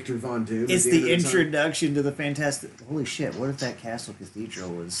 It's Victor Von Doom. It's at end the of time. introduction to the fantastic. Holy shit! What if that Castle Cathedral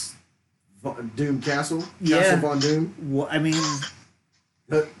was? Doom Castle? Yeah. Castle Von Doom? Well, I mean,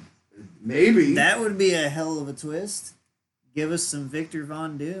 Maybe. that would be a hell of a twist. Give us some Victor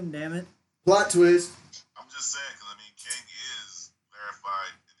Von Doom, damn it! Plot twist. I'm just saying because I mean, King is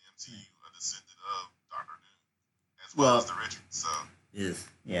verified in the MCU a descendant of Doctor Doom, as well Well- as the Richards. So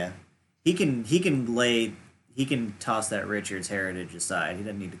Yeah, he can toss that Richards heritage aside. He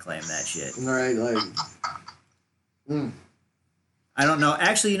doesn't need to claim that shit. All right, like. I don't know.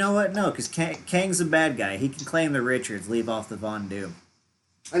 Actually, you know what? No, because Kang's a bad guy. He can claim the Richards, leave off the Von Doom.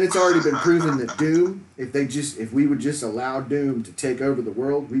 And it's already been proven that Doom, if we would just allow Doom to take over the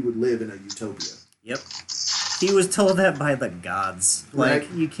world, we would live in a utopia. Yep. He was told that by the gods. Like,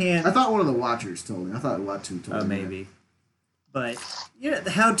 Right. you can't... I thought one of the Watchers told me. I thought Watu told me. maybe. But, you know,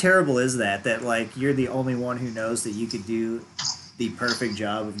 how terrible is that? That, like, you're the only one who knows that you could do the perfect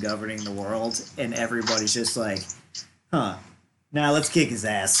job of governing the world, and everybody's just like, huh, now let's kick his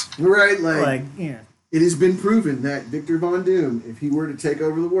ass. That. Right, Like, yeah. it has been proven that Victor Von Doom, if he were to take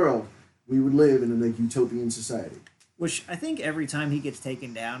over the world, we would live in a utopian society. Which I think every time he gets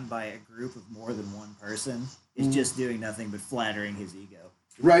taken down by a group of more than one person is just doing nothing but flattering his ego.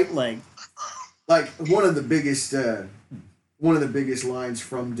 Right? Like, One of the biggest lines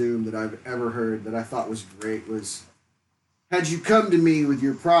from Doom that I've ever heard that I thought was great was, had you come to me with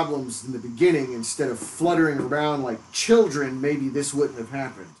your problems in the beginning instead of fluttering around like children, maybe this wouldn't have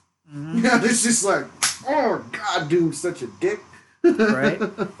happened. Yeah, it's just like, oh God, Doom's such a dick. right?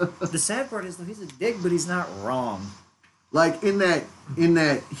 The sad part is, though, he's a dick, but he's not wrong. Like in that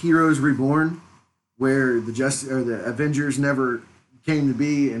Heroes Reborn, where the Avengers never came to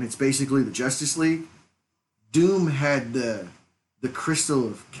be, and it's basically the Justice League. Doom had the crystal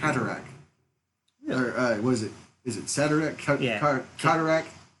of Cataract, or was it? Is it Cataract? Yeah. Cataract.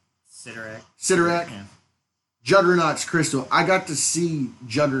 Sidorak. Sidorak. Yeah, Juggernaut's crystal. I got to see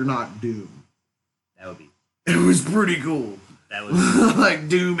Juggernaut Doom. that would be. It was pretty cool. That was. Like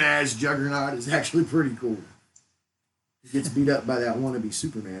Doom as Juggernaut is actually pretty cool. He gets beat up by that wannabe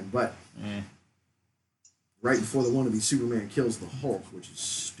Superman, but eh. right before the wannabe Superman kills the Hulk, which is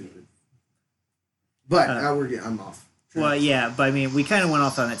stupid. But I'm off. Well, yeah, but I mean, we kind of went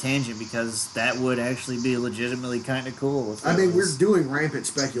off on a tangent because that would actually be legitimately kind of cool. If I it mean, we're was. doing rampant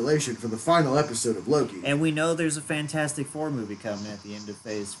speculation for the final episode of Loki. And we know there's a Fantastic Four movie coming at the end of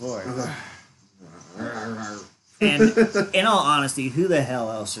Phase 4. And in all honesty, who the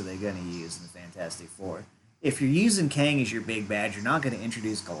hell else are they going to use in the Fantastic Four? If you're using Kang as your big bad, you're not going to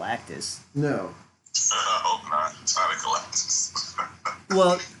introduce Galactus. No. I hope not. It's out of Galactus.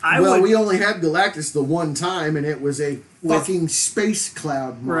 Well, we only had Galactus the one time, and it was a fucking space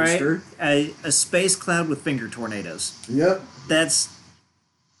cloud monster. Right? A space cloud with finger tornadoes. Yep. That's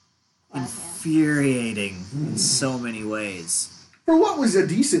Wow. infuriating in so many ways. For what was a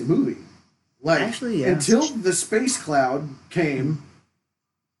decent movie. Like, Actually, yeah. until the space cloud came,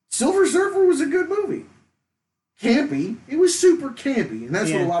 Silver Surfer was a good movie. Campy. It was super campy, and that's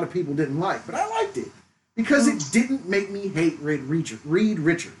what Yeah. a lot of people didn't like. But I liked it because it didn't make me hate Reed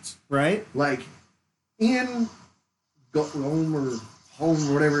Richards. Right? Like, Ian Holm or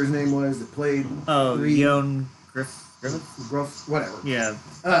whatever his name was that played Oh, Reed,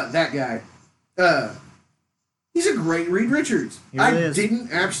 He's a great Reed Richards. He really I is.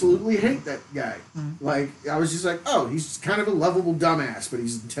 didn't absolutely hate that guy. Like, I was just like, oh, he's kind of a lovable dumbass, but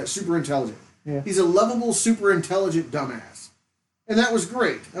he's super intelligent. Yeah. He's a lovable, super intelligent dumbass. And that was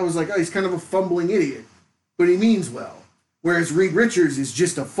great. I was like, oh, he's kind of a fumbling idiot, but he means well. Whereas Reed Richards is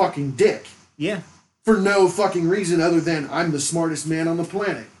just a fucking dick Yeah. for no fucking reason other than I'm the smartest man on the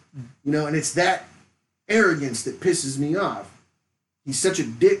planet. You know, and it's that arrogance that pisses me off. He's such a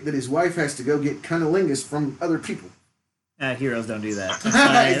dick that his wife has to go get cunnilingus from other people. Heroes don't do that.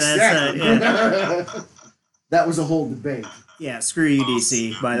 That's, Exactly. yeah. That was a whole debate. Yeah, screw you,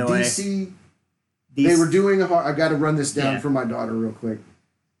 DC, by the way. DC, they were doing I got to run this down Yeah. for my daughter real quick.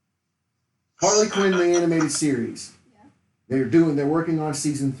 Harley Quinn, the animated series. Yeah. They're working on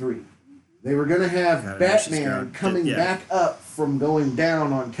season 3. They were going to have God, I know she's Batman got- coming yeah. back up from going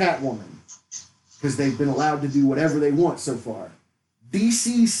down on Catwoman. Because they've been allowed to do whatever they want so far.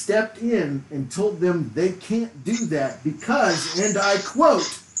 DC stepped in and told them they can't do that because, and I quote,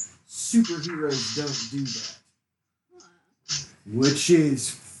 superheroes don't do that. Which is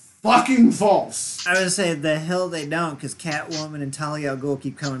fucking false. I would say the hell they don't, because Catwoman and Talia al Ghul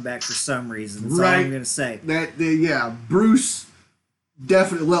keep coming back for some reason. That's all Right. I'm going to say. Yeah, Bruce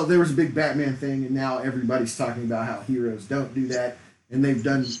definitely. Well, there was a big Batman thing, and now everybody's talking about how heroes don't do that, and they've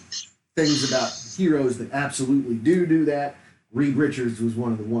done things about heroes that absolutely do that. Reed Richards was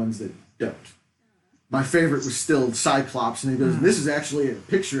one of the ones that don't. My favorite was still Cyclops, and he goes, "This is actually a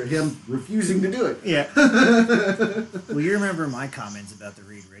picture of him refusing to do it." Yeah. Well, you remember my comments about the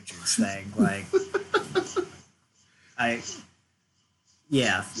Reed Richards thing. Like,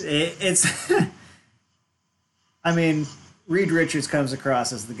 it's. I mean, Reed Richards comes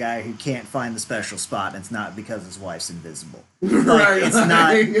across as the guy who can't find the special spot, and it's not because his wife's invisible. Like, it's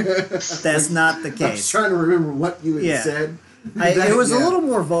not. That's not the I was case. trying to remember what you had Yeah. said. It was a Yeah. little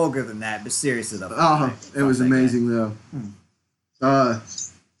more vulgar than that, but seriously though. Oh, it was fuck that guy. amazing though.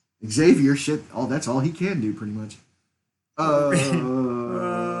 Xavier, shit. Oh, that's all he can do, pretty much. Oh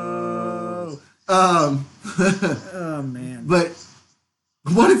man. But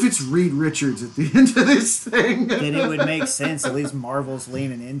what if it's Reed Richards at the end of this thing? Then it would make sense. At least Marvel's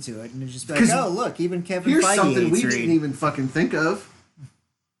leaning into it, and it's just like, 'Cause oh look, even Kevin Here's Feige something hates we Reed. didn't even fucking think of.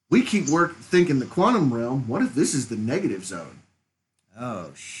 We keep thinking the quantum realm. What if this is the negative zone?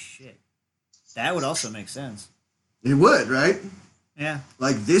 Oh shit, that would also make sense. It would, right? Yeah.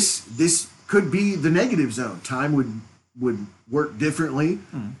 Like this could be the negative zone. Time would work differently.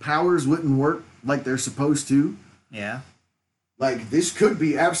 Powers wouldn't work like they're supposed to. Yeah. Like this could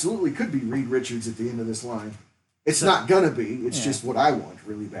be Reed Richards at the end of this line. It's not gonna be. It's Yeah. just what I want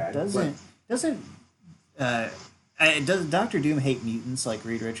really bad. Does Doctor Doom hate mutants like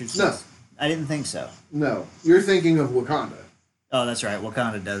Reed Richards No. does? I didn't think so. But no, you're thinking of Wakanda. Oh, that's right.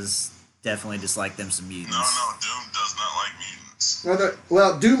 Wakanda does definitely dislike them some No, mutants. Doom does not like mutants.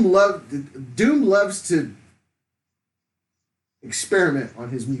 Well, Doom loves to experiment on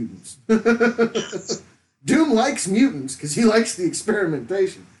his mutants. Doom likes mutants because he likes the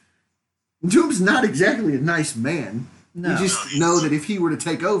experimentation. Doom's not exactly a nice man. No. We just know that if he were to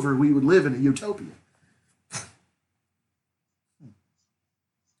take over, we would live in a utopia.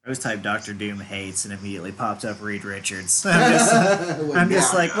 I always type Doctor Doom hates and immediately pops up Reed Richards. I'm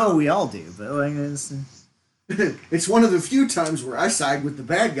just like, well, we all do, but like, It's one of the few times where I side with the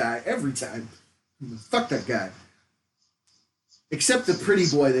bad guy every time. Fuck that guy. Except the pretty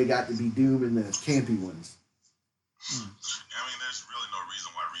boy they got to be Doom and the campy ones. I mean, there's really no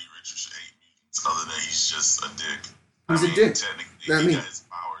reason why Reed Richards should hate mutants other than he's just a dick. He's a dick. Technically, I he mean- got his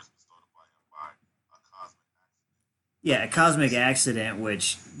powers bestowed upon him by a cosmic accident. yeah, a cosmic accident,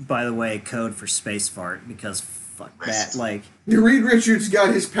 which, by the way, code for space fart, because fuck that. Like, Reed Richards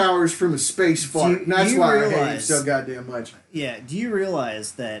got his powers from a space fart. Do And that's you why I hate him realize- so goddamn much. yeah, do you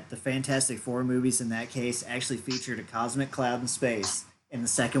realize that the Fantastic Four movies in that case actually featured a cosmic cloud in space, and the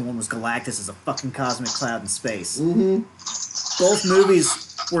second one was Galactus as a fucking cosmic cloud in space? Mm-hmm. Both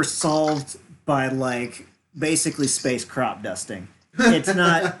movies were solved by, like, basically space crop dusting. It's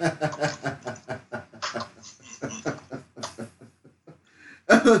not.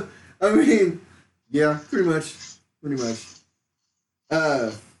 I mean, yeah, pretty much.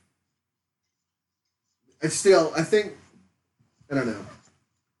 It's still, I think, I don't know.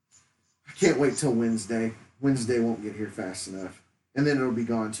 I can't wait till Wednesday. Wednesday won't get here fast enough. And then it'll be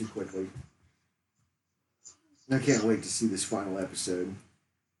gone too quickly. I can't wait to see this final episode.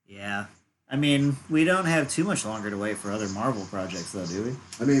 Yeah. I mean, we don't have too much longer to wait for other Marvel projects, though, do we?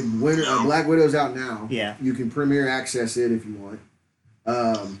 I mean, Black Widow's out now. Yeah. You can premiere access it if you want.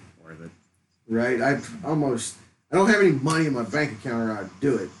 Worth it. Right? I don't have any money in my bank account or I'd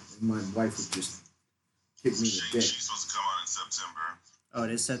do it. And my wife would just kick me in the dick. Shang-Chi's supposed to come out in September. Oh,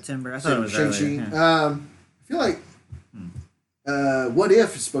 it is September. I thought it was Shang-Chi. earlier. Yeah. I feel like What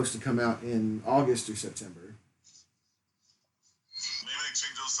If is supposed to come out in August or September. Maybe they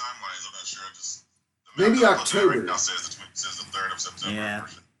change those timelines. I'm not sure. Maybe October. Right now says the 3rd of September. Yeah.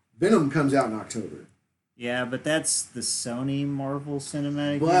 Venom comes out in October. Yeah, but that's the Sony Marvel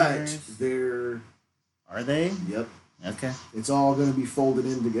Cinematic But Universe. they're... Are they? Yep. Okay. It's all going to be folded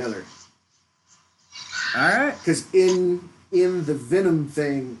in together. All right. Because in the Venom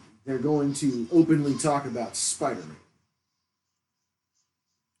thing, they're going to openly talk about Spider-Man.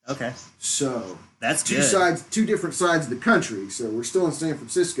 Okay. So That's good. two different sides of the country. So we're still in San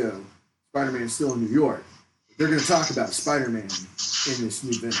Francisco. Spider-Man's still in New York. They're going to talk about Spider-Man in this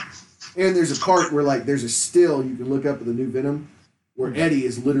new Venom. And there's a part where there's a still you can look up of the new Venom where Eddie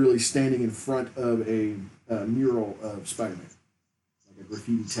is literally standing in front of a mural of Spider-Man, like a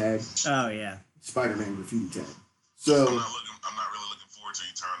graffiti tag, Oh yeah. Spider-Man graffiti tag. I'm So not really looking forward to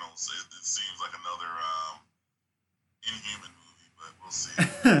Eternals. It seems like another Inhuman movie, but we'll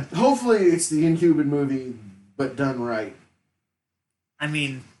see. hopefully it's the Inhuman movie, but done right. I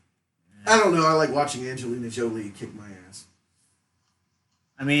mean, I don't know. I like watching Angelina Jolie kick my ass.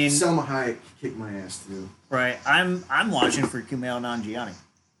 I mean, Selma Hayek kick my ass too. right. I'm watching for Kumail Nanjiani.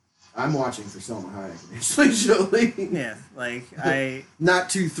 I'm watching for Selma Hayek and Angelina Jolie. Yeah, like I, Not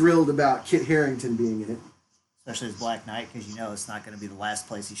too thrilled about Kit Harington being in it. especially as Black Knight, because you know it's not going to be the last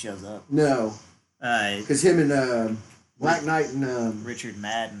place he shows up. No, Uh, because him and Black Knight and Richard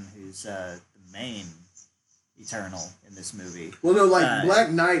Madden, who's the main Eternal in this movie. well, no,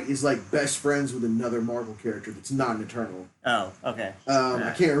 Black Knight is best friends with another Marvel character that's not an Eternal. Oh, okay.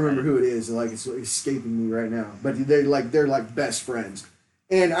 I can't remember who it is. It's escaping me right now. But they're best friends.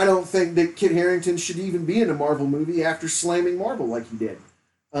 And I don't think that Kit Harington should even be in a Marvel movie after slamming Marvel like he did.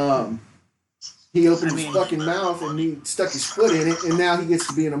 He opened his fucking mouth and he stuck his foot in it, and now he gets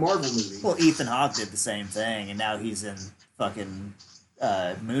to be in a Marvel movie. Well, Ethan Hawke did the same thing, and now he's in fucking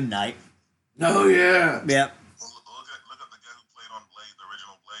Moon Knight. Oh yeah. Yep. Look up the guy who played on Blade, the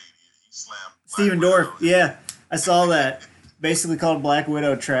original Blade. He slammed Stephen Black Dorff. Widow. Yeah, I saw that. Basically called Black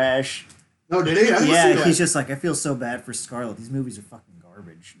Widow trash. Oh, did he? I didn't see Yeah, that. he's just like, I feel so bad for Scarlet. These movies are fucking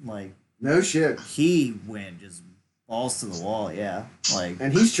garbage. Like, No shit. he went just balls to the wall. Yeah. Like,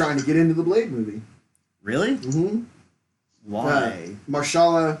 And he's trying to get into the Blade movie. really? Mm-hmm. Why?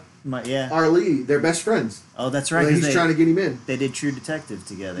 Marshala Yeah. Ali, they're best friends. Oh, that's right. Well, 'cause he's trying to get him in. they did True Detective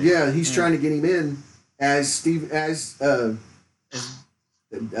together. Yeah, he's trying to get him in as Frost?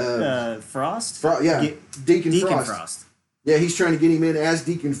 Deacon Deacon Frost. Frost. Yeah, he's trying to get him in as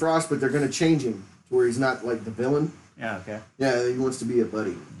Deacon Frost, but they're going to change him to where he's not the villain. Yeah, okay. Yeah, he wants to be a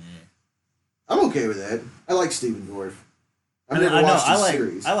buddy. I'm okay with that. I like Stephen Dorff. I've never watched his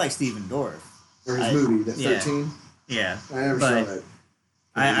series I like Stephen Dorff. or his movie, that yeah. 13. Yeah. I never but saw that.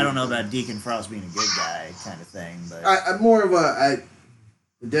 I don't know about Deacon Frost being a good guy kind of thing, but I'm more of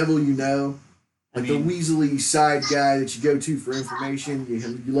the devil you know, I the mean- Weasley side guy that you go to for information.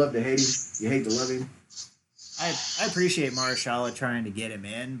 You love to hate him, you hate to love him. I appreciate Marshala trying to get him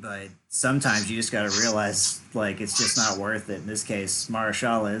in, but sometimes you just got to realize it's just not worth it. In this case,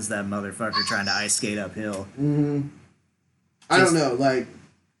 Marshala is that motherfucker trying to ice skate uphill. Mm-hmm. I don't know,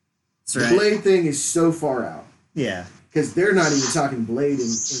 That's the right. Blade thing is so far out. Yeah, Because they're not even talking Blade in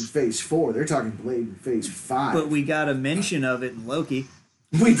Phase 4. They're talking Blade in Phase 5. but we got a mention of it in Loki.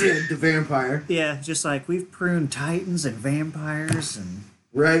 We did, the vampire. Yeah, just like we've pruned titans and vampires and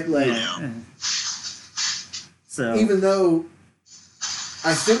Right? so Even though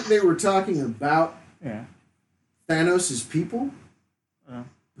I think they were talking about yeah. Thanos' people, Uh,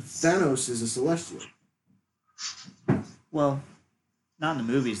 but Thanos is a Celestial. well, not in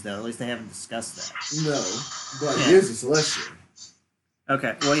the movies though. At least they haven't discussed that. No, but Yeah. he is a Celestial.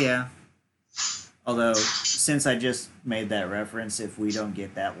 Okay, well, yeah. Although, since I just made that reference, if we don't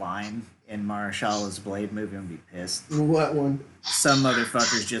get that line in Marshall's Blade movie, I'm gonna be pissed. What one? Some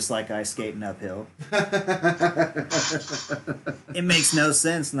motherfuckers just like ice skating uphill. It makes no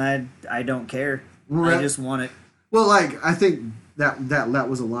sense, and I don't care. Right. I just want it. Well, I think that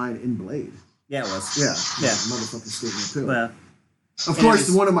was a line in Blade. Yeah, it was. Yeah. Yeah. Motherfucker skating uphill. Well, Of and course, it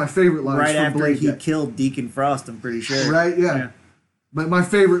was one of my favorite lines right from after Blade. he killed Deacon Frost, I'm pretty sure. Right, yeah. But my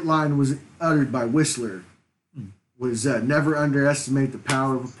favorite line was uttered by Whistler. Was never underestimate the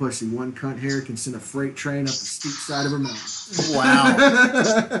power of a pussy. One cunt hair can send a freight train up the steep side of a mountain.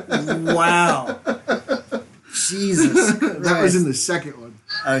 Wow. Wow. Jesus. That was in the second one.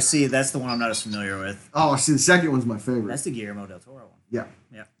 Oh, see, that's the one I'm not as familiar with. Oh, see, the second one's my favorite. That's the Guillermo del Toro one. Yeah.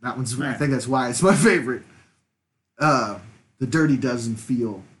 Yeah. That one's. I Alright. think that's why it's my favorite. The Dirty Dozen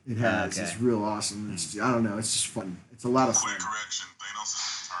feel It has. Okay. It's real awesome. It's I don't know. It's just fun. It's a lot of fun. Quick correction: Thanos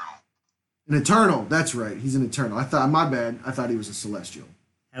is eternal. An Eternal. That's right. He's an Eternal. I thought. My bad. I thought he was a Celestial.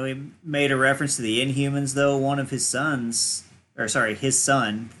 How he made a reference to the Inhumans, though. One of his sons, or sorry, his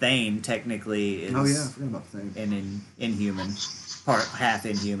son Thane, technically is Oh yeah, I forgot about Thane. an Inhuman, part half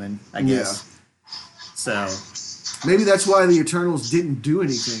Inhuman, I guess. So Maybe that's why the Eternals didn't do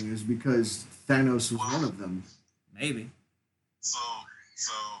anything, is because Thanos was one of them. maybe. So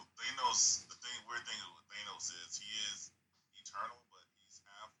Thanos. The weird thing with Thanos is he is eternal, but he's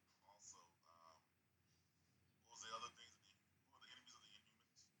half also. What was the other thing? Who were the enemies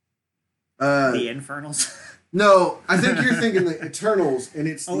of the Inhumans? The Infernals. No, I think you're thinking the Eternals, and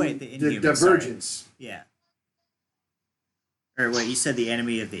it's Oh, wait, the the Inhumans, Divergence. Yeah. Or wait, you said the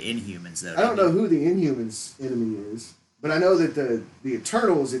enemy of the Inhumans, though. I don't know who the Inhumans enemy is, but I know that the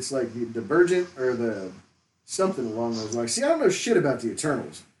Eternals, it's like the Divergent or the something along those lines. See, I don't know shit about the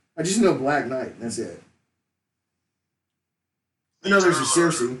Eternals. I just know Black Knight. That's it. I know there's a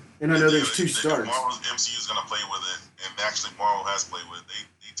Cersei, and I know there's two Starks. Marvel's MCU is going to play with it, and actually Marvel has played with it.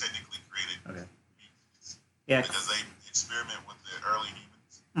 They technically created Okay. mutants Yeah. because they experiment with the early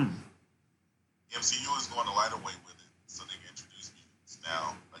humans. Hmm. MCU is going to light away with it, so they can introduce mutants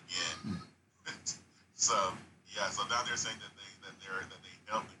now again. So now they're saying that they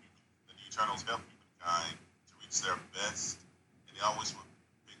help the Eternals help humankind to reach their best, and they always would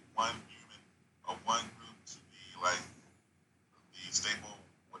pick one human or one group to be like the staple,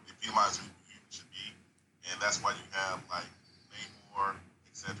 what the epitomize who humans should be, and that's why you have like Namor,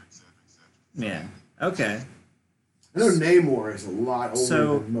 etc., etc., etc. Yeah. Okay. I know Namor is a lot older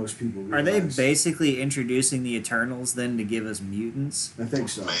So, than most people Are realize. they basically introducing the Eternals then to give us mutants? I think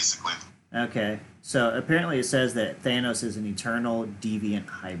so. Basically, Okay. So apparently it says that Thanos is an eternal deviant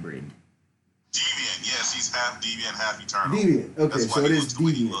hybrid. Deviant, yes, he's half Deviant, half Eternal. Deviant. Okay, That's why so it he is looks the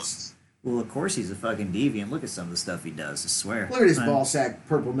way he Deviants. looks. Well, of course he's a fucking deviant. Look at some of the stuff he does. I swear. Look at his I'm- ball sack,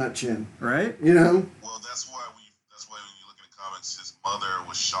 purple nut chin. Right? You know? Well, that's why when you look in the comics, his mother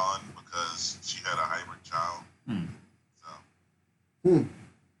was Shawn because she had a hybrid child. So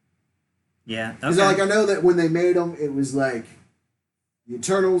Yeah. Because Okay. like I know that when they made them, it was like the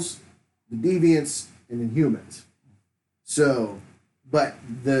Eternals, the Deviants, and Inhumans. So, but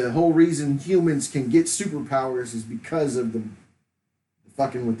the whole reason humans can get superpowers is because of the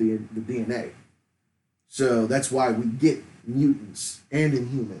fucking with the DNA. So that's why we get mutants and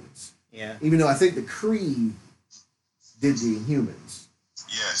Inhumans. Yeah. Even though I think the Kree did the Inhumans.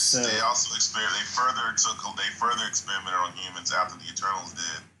 yes, So- they also they further experimented on humans after the Eternals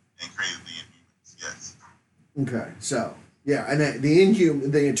did and created the Inhumans. Yes. Okay, so yeah, and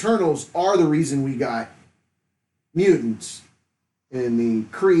the Eternals are the reason we got mutants, and the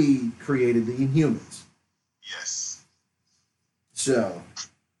Kree created the Inhumans. Yes. So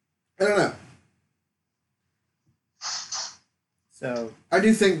I don't know. So I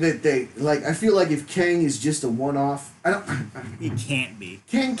do think that they like. I feel like if Kang is just a one-off, I don't. it can't be.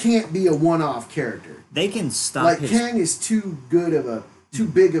 Kang can't be a one-off character. They can stop Like his. Kang is too big of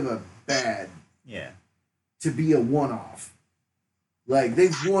a bad Yeah. to be a one-off. Like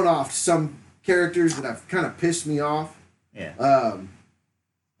they've one-offed some characters that have kind of pissed me off. Yeah.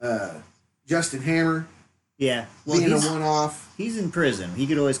 Justin Hammer Yeah. Well, being a he's, one-off. he's in prison. He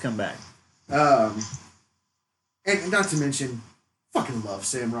could always come back. And not to mention, fucking love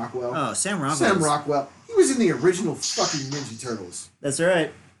Sam Rockwell. Oh, Sam Rockwell. Sam Rockwell. He was in the original fucking Ninja Turtles. That's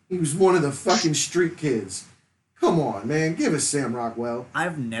right. He was one of the fucking street kids. Come on, man. Give us Sam Rockwell.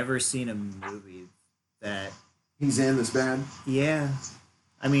 I've never seen a movie that. He's in this band. Yeah.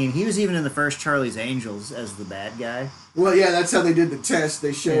 I mean, he was even in the first Charlie's Angels as the bad guy. Well, yeah, that's how they did the test.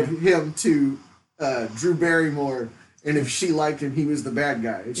 They showed him to Drew Barrymore, and if she liked him, he was the bad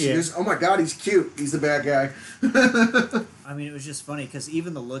guy. And she Yeah. goes, "Oh my God, he's cute. He's the bad guy." I mean, it was just funny because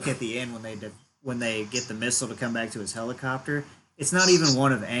even the look at the end when they get the missile to come back to his helicopter, it's not even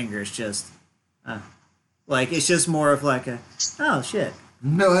one of anger. It's just, like it's just more of like a, oh shit.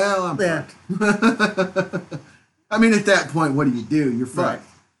 No hell, I'm Yeah. fucked. I mean, at that point, what do? You're fucked.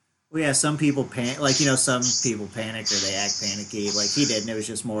 Well, yeah, some people some people panic or they act panicky, like he did, and it was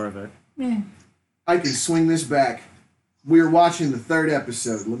just more of a. I can swing this back. We were watching the third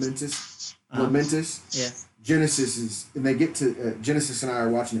episode, Lamentus. Lamentus. Yeah. Genesis is, and they get to Genesis and I are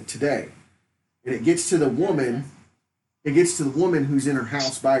watching it today, and it gets to the woman. It gets to the woman who's in her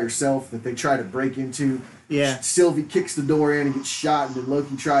house by herself that they try to break into. Yeah. Sylvie kicks the door in and gets shot, and then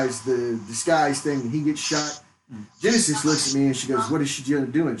Loki tries the disguise thing, and he gets shot. Genesis looks at me and she goes, "What is she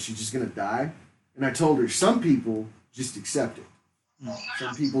doing? She's just gonna die?" And I told her, some people just accept it.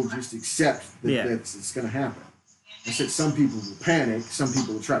 Some people just accept that Yeah. it's gonna happen. I said some people will panic, some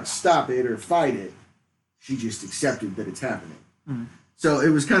people will try to stop it or fight it. She just accepted that it's happening. Mm. So it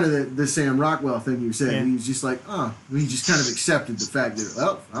was kind of the Sam Rockwell thing you said. Yeah. He was just like, he just kind of accepted the fact that,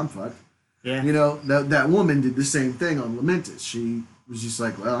 well, I'm fucked. Yeah. You know, that woman did the same thing on Lamentus. She was just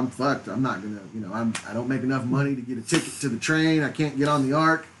like, well, I'm fucked. I'm not gonna, I don't make enough money to get a ticket to the train. I can't get on the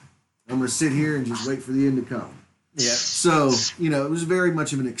Ark. I'm gonna sit here and just wait for the end to come. Yeah. So, it was very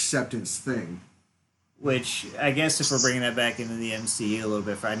much of an acceptance thing. Which, I guess if we're bringing that back into the MCU a little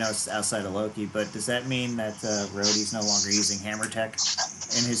bit, I know it's outside of Loki, but does that mean that Rhodey's no longer using hammer tech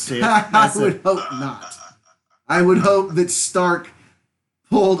in his suit? I would hope not. I would hope that Stark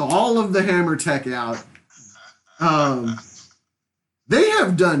pulled all of the hammer tech out. They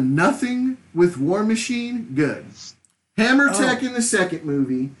have done nothing with War Machine good. Hammer tech in the second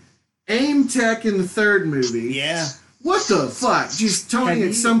movie, aim tech in the third movie. Yeah. What the fuck? Just Tony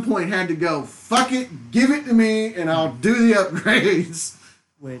at some point had to go, fuck it, give it to me, and I'll do the upgrades.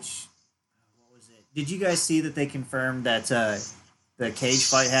 Which, what was it? Did you guys see that they confirmed that the cage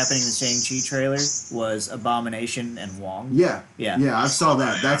fight happening in the Shang-Chi trailer was Abomination and Wong? Yeah. Yeah. Yeah, I saw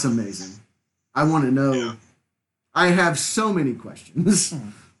that. That's amazing. I want to know. Yeah. I have so many questions.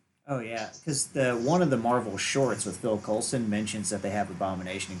 Oh yeah, because one of the Marvel shorts with Phil Coulson mentions that they have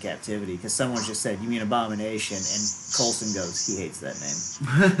Abomination in captivity. Because someone just said, "You mean Abomination?" and Coulson goes, "He hates that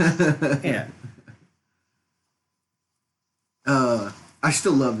name." Yeah. I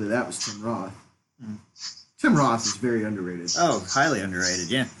still love that was Tim Roth. Tim Roth is very underrated. Oh, highly underrated.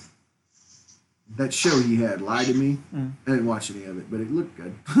 Yeah. That show he had, Lie to Me, I didn't watch any of it, but it looked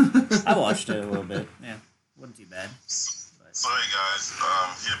good. I watched it a little bit. Yeah, wasn't too bad. So hey guys,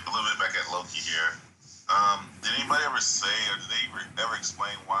 here a little bit back at Loki here. Did anybody ever say, or did they ever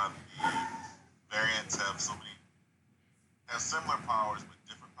explain why the variants have similar powers but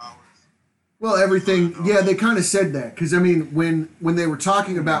different powers? Well, everything, yeah, they kind of said that. Because, I mean, when they were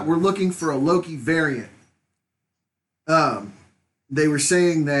talking about, we're looking for a Loki variant, they were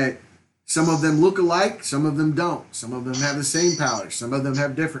saying that some of them look alike, some of them don't. Some of them have the same powers, some of them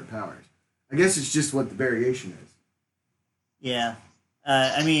have different powers. I guess it's just what the variation is. Yeah.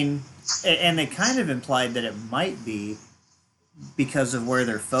 I mean, and they kind of implied that it might be because of where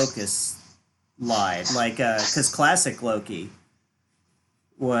their focus lied. Like, because classic Loki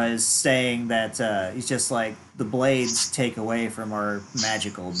was saying that he's just like, the blades take away from our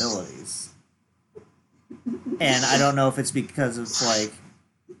magical abilities. And I don't know if it's because of, like,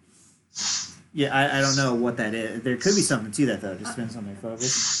 yeah, I don't know what that is. There could be something to that, though. It just depends on their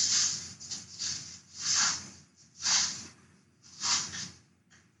focus.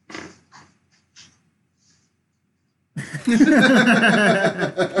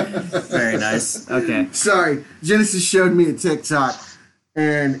 Very nice. Okay. Sorry, Genesis showed me a TikTok,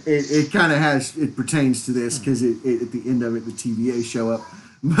 and it kind of it pertains to this because it at the end of it the TVA show up,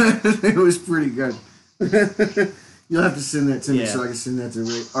 but it was pretty good. You'll have to send that to me so I can send that to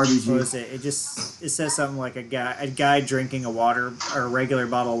RBG. What was it? It says something like a guy drinking a regular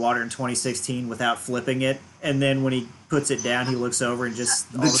bottle of water in 2016 without flipping it, and then when he puts it down, he looks over and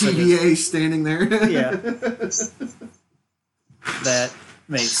just the TVA standing there. Yeah. That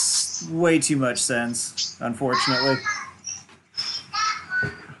makes way too much sense, unfortunately.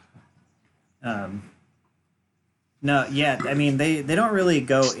 No, yeah, I mean, they don't really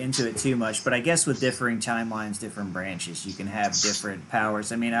go into it too much, but I guess with differing timelines, different branches, you can have different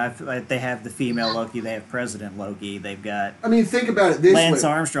powers. I mean, they have the female Loki, they have President Loki, they've got... I mean, think about it this Lance way.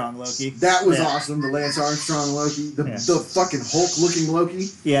 Armstrong Loki. That was awesome, the Lance Armstrong Loki, the fucking Hulk-looking Loki.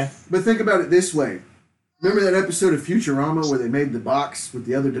 Yeah. But think about it this way. Remember that episode of Futurama where they made the box with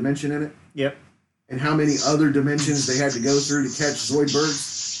the other dimension in it? Yep. And how many other dimensions they had to go through to catch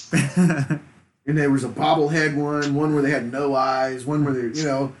Zoidbergs? And there was a bobblehead one where they had no eyes, one where they,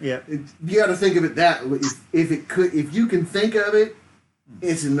 Yep. You got to think of it that way. If you can think of it,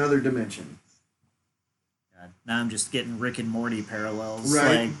 it's another dimension. God, now I'm just getting Rick and Morty parallels.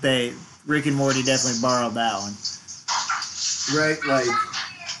 Right. Like Rick and Morty definitely borrowed that one. Right, like,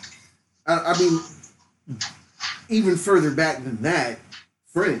 I mean, even further back than that,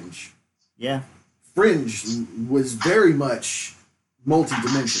 Fringe. Yeah. Fringe was very much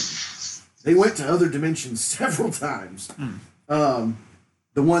multi-dimensional. They went to other dimensions several times. The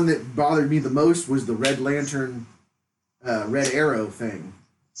one that bothered me the most was the Red Lantern, Red Arrow thing,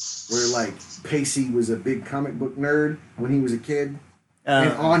 where like Pacey was a big comic book nerd when he was a kid,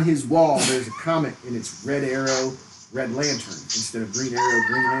 and on his wall there's a comic and it's Red Arrow, Red Lantern instead of Green Arrow,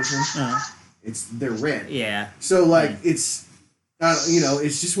 Green Lantern. They're red. Yeah. So like it's,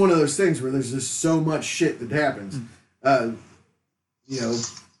 it's just one of those things where there's just so much shit that happens.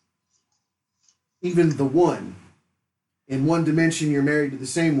 Even the one In one dimension, you're married to the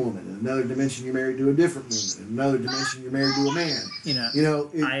same woman. In another dimension, you're married to a different woman. In another dimension, you're married to a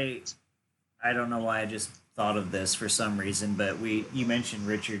man. I don't know why I just thought of this for some reason, but you mentioned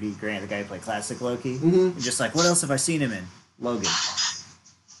Richard E. Grant, the guy who played classic Loki. Mm-hmm. Just like, what else have I seen him in? Logan.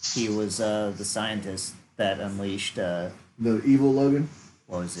 He was the scientist that unleashed the evil Logan.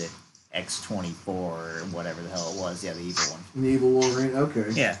 What was it? X-24 or whatever the hell it was. Yeah, the evil one. The evil Wolverine.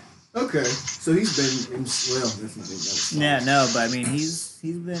 Okay. Yeah. Okay. So he's been in. Well, that's not big. Yeah, no, but I mean, he's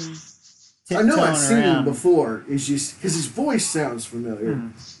been. I know I've seen around. him before. It's just because his voice sounds familiar.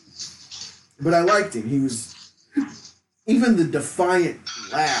 But I liked him. He was even the defiant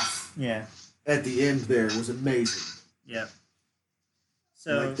laugh. Yeah. At the end, there was amazing. Yeah.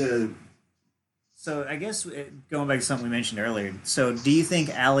 So. So I guess going back to something we mentioned earlier. So do you think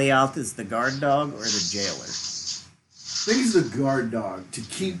Alioth is the guard dog or the jailer? I think he's the guard dog to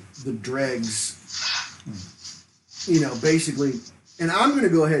keep the dregs. Basically, and I'm going to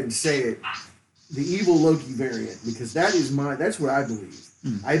go ahead and say it, the evil Loki variant, because that's what I believe.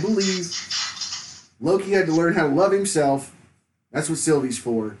 I believe Loki had to learn how to love himself. That's what Sylvie's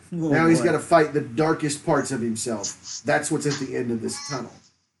for. Now he's got to fight the darkest parts of himself. That's what's at the end of this tunnel.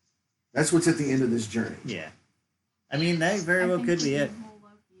 That's what's at the end of this journey. Yeah. I mean, that very well could be it.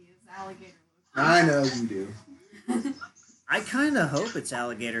 Loki is alligator Loki. I know you do. I kind of hope it's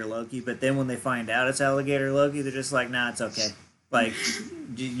alligator Loki, but then when they find out it's alligator Loki, they're just like, nah, it's okay. Like,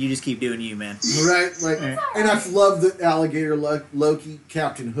 you just keep doing you, man. Right? Like, and I've loved the alligator Loki,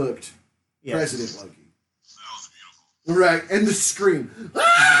 Captain Hooked, President Loki. That was beautiful. Right, and the scream.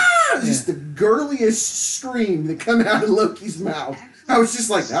 Ah! Just the girliest scream that come out of Loki's mouth. I was just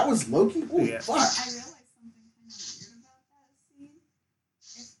like, that was Loki? Holy fuck. I realized something kind of weird about that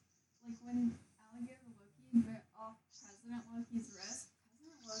scene. When alligator Loki bit off President Loki's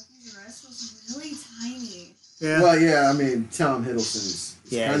wrist was really tiny. Yeah. Well, yeah, I mean, Tom Hiddleston is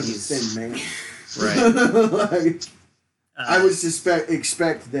kind of a thin man. Right. I would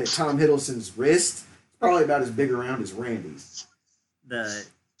expect that Tom Hiddleston's wrist is probably about as big around as Randy's.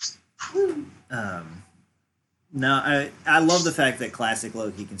 No, I love the fact that classic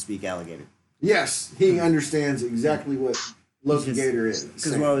Loki can speak alligator. Yes, he understands exactly what Loki Gator is.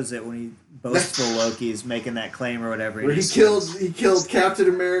 Because what was it when he boastful Loki is making that claim or whatever? Where he killed Captain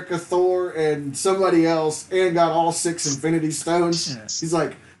America, Thor, and somebody else, and got all 6 Infinity Stones. Yeah. He's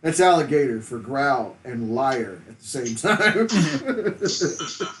like, that's alligator for growl and liar at the same time.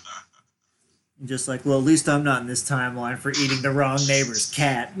 Just like, well, at least I'm not in this timeline for eating the wrong neighbor's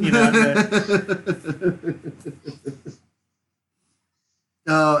cat. And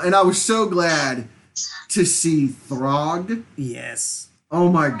I was so glad to see Throg. Yes. Oh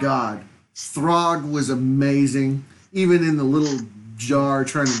my God. Throg was amazing. Even in the little jar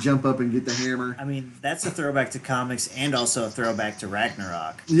trying to jump up and get the hammer. I mean, that's a throwback to comics and also a throwback to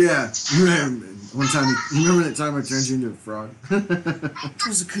Ragnarok. Yeah. One time, you remember that time I turned you into a frog? It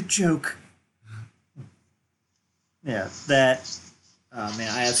was a good joke. Yeah, that, man,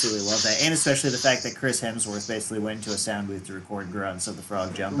 I absolutely love that. And especially the fact that Chris Hemsworth basically went into a sound booth to record grunts of the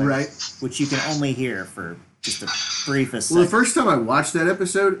frog jumping. Right. Which you can only hear for just a briefest second. Well, the first time I watched that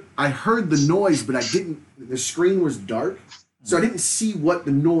episode, I heard the noise, but the screen was dark, so I didn't see what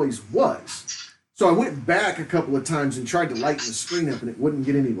the noise was. So I went back a couple of times and tried to lighten the screen up, and it wouldn't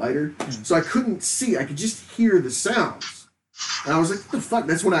get any lighter. So I couldn't see. I could just hear the sounds. And I was like, what the fuck?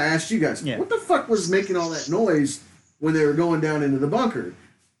 That's when I asked you guys, what the fuck was making all that noise when they were going down into the bunker?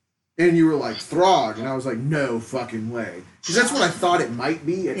 And you were like, Throg. And I was like, no fucking way. Because that's what I thought it might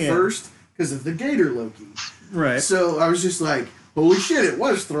be at first, because of the Gator Loki. Right. So I was just like, holy shit, it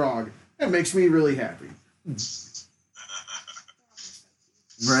was Throg. That makes me really happy.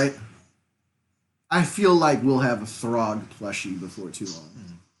 Right? I feel like we'll have a Throg plushie before too long.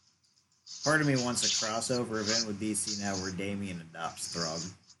 Part of me wants a crossover event with DC now where Damian adopts Throg.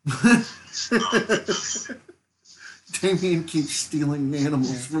 Damian keeps stealing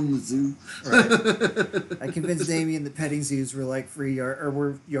animals from the zoo. Right. I convinced Damian that petting zoos were like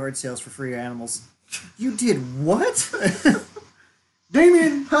were yard sales for free animals. You did what?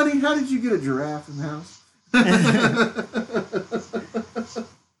 Damian, honey, how did you get a giraffe in the house?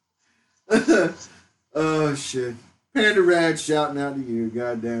 Oh shit. Panda Rad shouting out to you.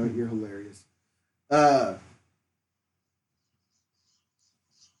 God damn it, you're hilarious. I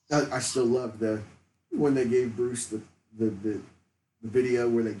still love when they gave Bruce the video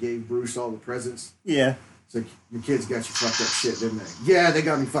where they gave Bruce all the presents. Yeah. It's like, your kids got you fucked up shit, didn't they? Yeah, they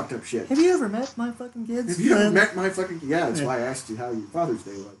got me fucked up shit. Have you ever met my fucking kids? Have you ever met my fucking... Yeah, that's why I asked you how your Father's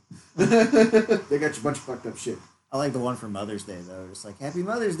Day was. They got you a bunch of fucked up shit. I like the one for Mother's Day though. Just like Happy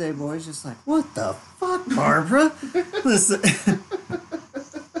Mother's Day, boys. Just like what the fuck, Barbara? Listen.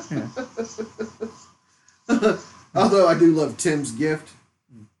 Yeah. Although I do love Tim's gift.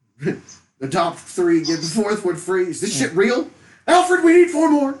 Adopt 3, get the 4th one free. Is this shit real? Alfred, we need 4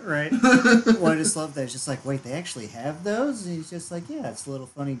 more. Right. Well, I just love that. It's just like, wait, they actually have those? And he's just like, yeah, it's a little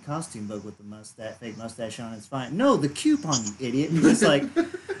funny costume book with the mustache, fake mustache on. It's fine. No, the coupon, you idiot. And he's like,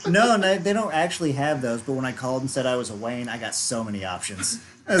 no, they don't actually have those. But when I called and said I was a Wayne, I got so many options.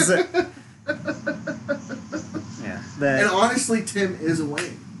 I was like, yeah. And honestly, Tim is a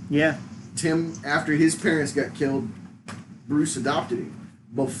Wayne. Yeah. Tim, after his parents got killed, Bruce adopted him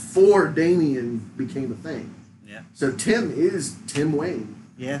before Damien became a thing. Yeah. So Tim is Tim Wayne.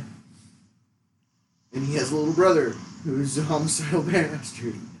 Yeah. And he has a little brother who's a homicidal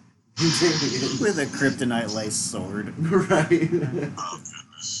bastard. Damien. With a kryptonite lace sword. Right. Oh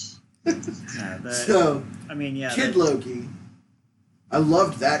goodness. So, I mean, yeah. Kid Loki, I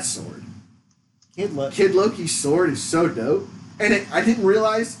loved that sword. Kid Loki's sword is so dope. And I didn't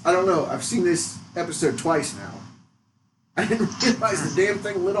realize, I don't know, I've seen this episode twice now. I didn't realize the damn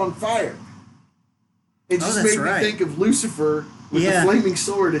thing lit on fire. It just made me think of Lucifer with the flaming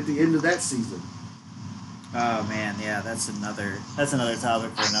sword at the end of that season. Oh man, yeah, that's another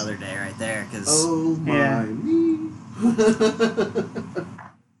topic for another day right there. Cause, oh my me.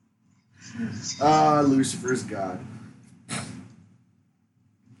 Lucifer's God.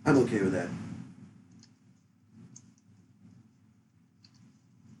 I'm okay with that.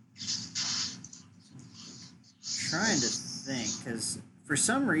 Trying to think, because for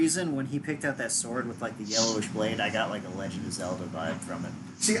some reason when he picked out that sword with like the yellowish blade, I got like a Legend of Zelda vibe from it.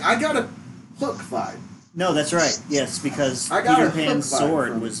 See, I got a Hook vibe. No, that's right. Yes, because I got Peter a Pan's Hook vibe sword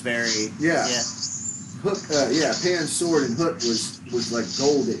from was very Hook, Pan's sword and Hook was like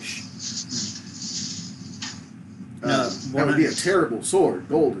goldish. That would be a terrible sword.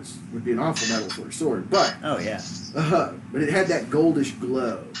 Gold would be an awful metal for a sword, but oh yeah, but it had that goldish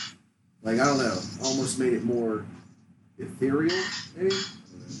glow. Like I don't know, almost made it more ethereal, maybe.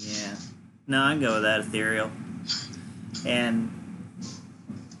 Yeah, no, I can go with that, ethereal. And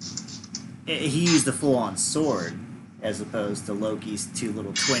he used a full-on sword as opposed to Loki's 2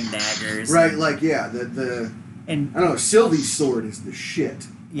 little twin daggers. Right, like the and I don't know. Sylvie's sword is the shit.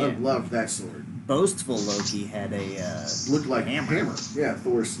 Yeah. I love that sword. Boastful Loki had a looked like hammer. Yeah,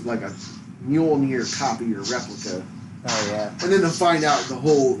 Thor's like a Mjolnir copy or replica. Oh yeah. And then to find out the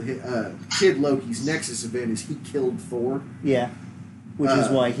whole Kid Loki's Nexus event is he killed Thor. Yeah. Which is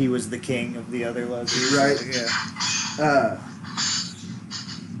why he was the king of the other Lokis. Right. Yeah.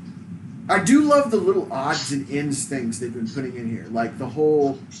 I do love the little odds and ends things they've been putting in here. Like the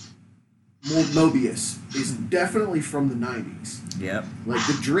whole Mobius is definitely from the 90s. Yep. Like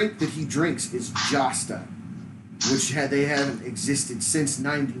the drink that he drinks is Josta, which they haven't existed since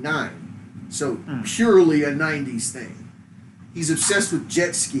 '99. So purely a 90s thing. He's obsessed with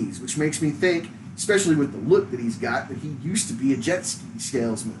jet skis, which makes me think, especially with the look that he's got, that he used to be a jet ski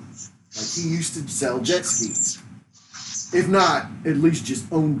salesman. Like he used to sell jet skis. If not, at least just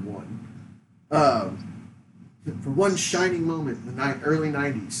owned one. For one shining moment in the early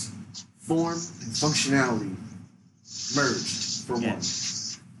 90s, form and functionality merged for one.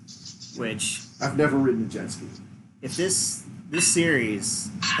 Which I've never ridden a jet ski. If this series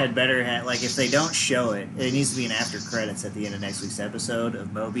had better had, like, if they don't show it, it needs to be an after credits at the end of next week's episode of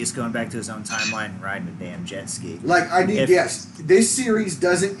Mobius going back to his own timeline and riding a damn jet ski. Like, I need yes, this series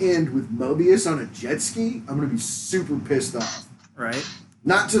doesn't end with Mobius on a jet ski, I'm gonna be super pissed off. Right?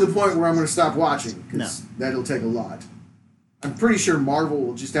 Not to the point where I'm gonna stop watching, because that'll take a lot. I'm pretty sure Marvel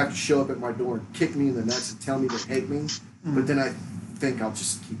will just have to show up at my door and kick me in the nuts and tell me they hate me, but then I think I'll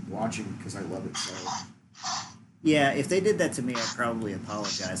just keep watching because I love it so. Yeah, if they did that to me, I'd probably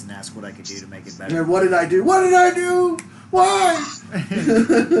apologize and ask what I could do to make it better. And what did I do? What did I do? Why?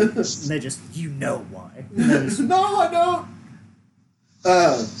 And they just, you know why. No, I don't.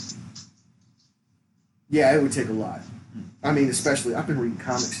 Yeah, it would take a lot. I mean, especially, I've been reading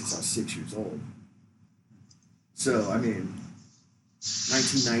comics since I was 6 years old. So, I mean,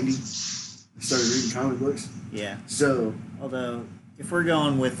 1990, I started reading comic books. Yeah. So, although, if we're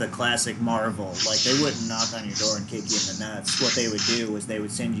going with the classic Marvel, like, they wouldn't knock on your door and kick you in the nuts. What they would do was they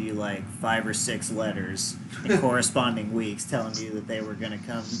would send you, like, 5 or 6 letters in corresponding weeks telling you that they were going to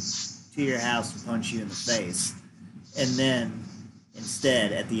come to your house and punch you in the face. And then,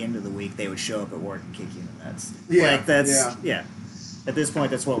 instead, at the end of the week, they would show up at work and kick you in the nuts. Yeah, like, that's, yeah. At this point,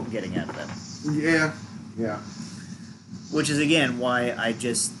 that's what we're getting out of them. Yeah, yeah. Which is, again, why I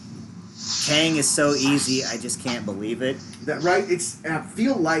just... Kang is so easy, I just can't believe it. That right? I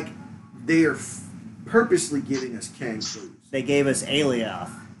feel like they are purposely giving us Kang clues. They gave us Alioth,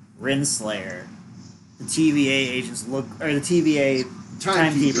 Renslayer. The TVA agents look, or the TVA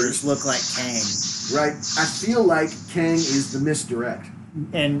timekeepers look like Kang. Right? I feel like Kang is the misdirect.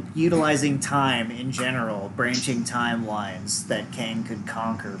 And utilizing time in general, branching timelines that Kang could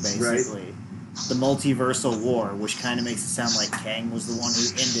conquer, basically. Right. The multiversal war, which kind of makes it sound like Kang was the one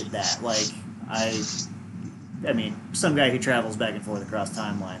who ended that. Like, I mean, some guy who travels back and forth across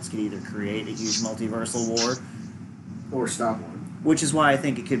timelines could either create a huge multiversal war or stop one. Which is why I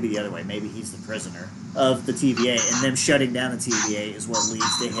think it could be the other way. Maybe he's the prisoner of the TVA, and them shutting down the TVA is what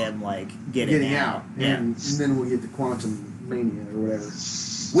leads to him, like, getting out. Yeah. And then we'll get the Quantum Mania or whatever.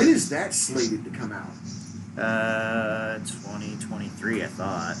 When is that slated to come out? 2023, I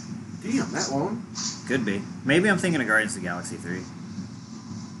thought. Damn, that long? Could be. Maybe I'm thinking of Guardians of the Galaxy 3.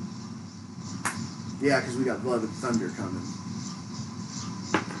 Yeah, because we got Blood and Thunder coming.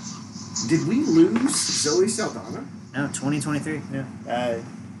 Did we lose Zoe Saldana? No, 2023. Yeah.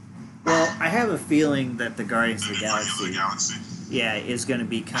 Well, I have a feeling that the Guardians of the Galaxy, yeah, is going to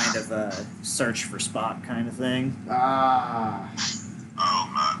be kind of a search for Spock kind of thing. Ah. I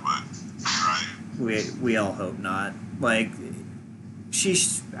hope not, but you're right. We all hope not. Like,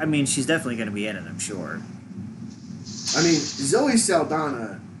 she's definitely going to be in it, I'm sure. I mean, Zoe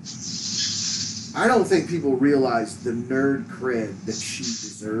Saldana, I don't think people realize the nerd cred that she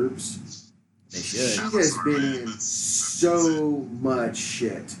deserves. They should. She has been in so much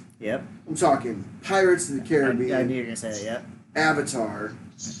shit. Yep. I'm talking Pirates of the Caribbean. I knew you were going to say that, yep. Avatar,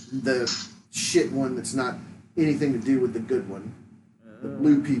 the shit one that's not anything to do with the good one. The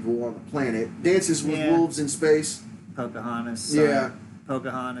blue people on the planet. Dances with Wolves in Space. Pocahontas. Yeah.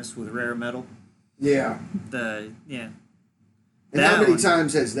 Pocahontas with rare metal. Yeah. And that how many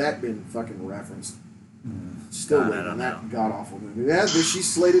times has that been fucking referenced? Still waiting on that god awful movie. Yeah, but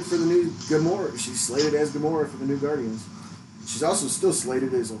she's slated for the new Gamora. She's slated as Gamora for the new Guardians. She's also still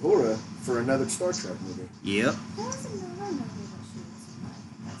slated as Uhura for another Star Trek movie. Yep. There was another movie that she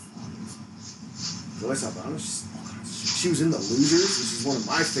was in. Zoe Saldana. She was in The Losers, which is one of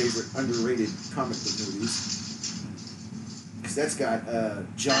my favorite underrated comic book movies. Because that's got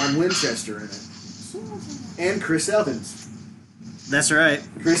John Winchester in it. And Chris Evans. That's right.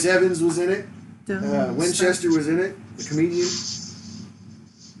 Chris Evans was in it. Winchester was in it. The comedian.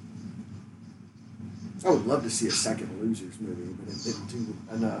 I would love to see a second Losers movie, but it didn't do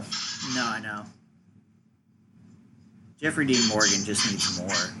enough. No, I know. Jeffrey Dean Morgan just needs more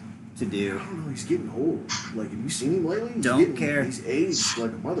to do. I don't know, he's getting old. Like, have you seen him lately? Don't care. He's aged like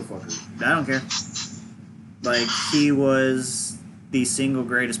a motherfucker. I don't care. Like, he was the single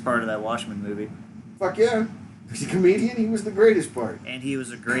greatest part of that Watchmen movie. Fuck yeah. He's a comedian, he was the greatest part. And he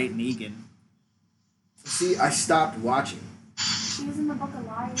was a great Negan. See, I stopped watching. She was in the Book of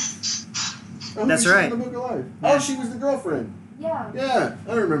Life. Oh, that's right. right. In the Book of Life. Yeah. Oh, she was the girlfriend. Yeah. Yeah,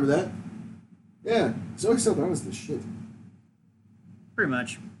 I remember that. Yeah, Zoe Saldana's the shit. Pretty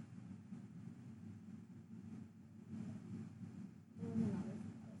much.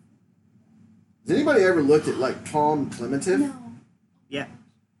 Has anybody ever looked at, like, Tom Clementif? No. Yeah.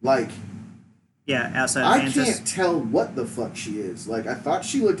 Like, yeah, outside of I Mantis. can't tell what the fuck she is. Like, I thought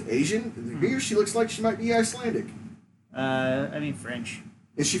she looked Asian. Here, she looks like she might be Icelandic. French.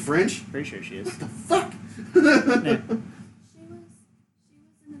 Is she French? Pretty sure she is. What the fuck? She was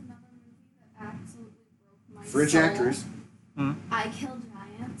in another movie that absolutely broke my French soul. actress. I Kill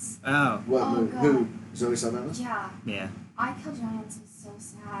Giants. Oh. What Oh, movie? God. Who? Zoe Saldana? Yeah. Yeah. I Kill Giants is so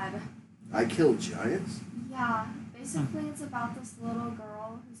sad. I Killed Giants? Yeah. Basically, it's about this little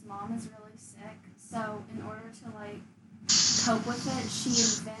girl whose mom is really sick. So, in order to, like, cope with it, she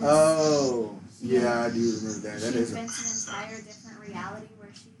invents... Oh. Yeah, I do remember that. That She is invents an entire different reality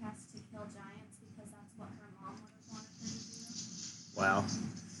where she has to kill giants because that's what her mom would have wanted her to do. Wow.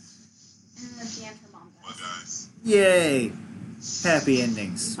 And then at the end, her mom Well, dies. guys, Yay. Happy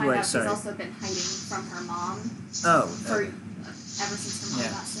endings. You find Wait, out sorry. she's also been hiding from her mom Oh. for ever since her mom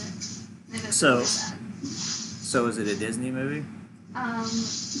Yeah. got sick. And it's So- really sad. So is it a Disney movie? I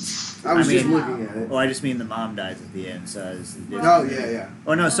was I just mean- looking at it. Well, I just mean the mom dies at the end, so it's a Disney Oh, movie. yeah.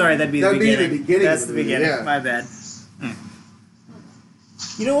 Oh, no, sorry, that'd be the That'd be the beginning. beginning That's of the the movie, beginning. yeah. My bad.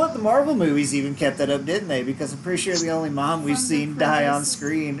 You know what? The Marvel movies even kept that up, didn't they? Because I'm pretty sure the only mom we've From the seen die on previous-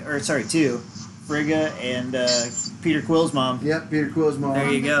 screen, or sorry, two, Frigga and Peter Quill's mom. Yep, Peter Quill's mom.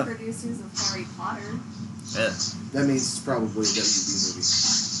 There you the go. producers of Harry Potter. Yeah. That means it's probably a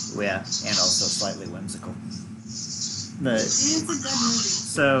WB movie. Yeah, and also slightly whimsical. But It's a good movie.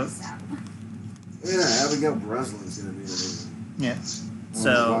 So- Sad. Yeah, Abigail Breslin's gonna be in it. yeah, I don't know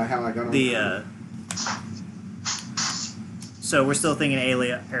so how I got on the that. so we're still thinking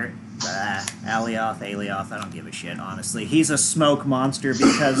Alien. Or I Alioth, I don't give a shit, honestly. He's a smoke monster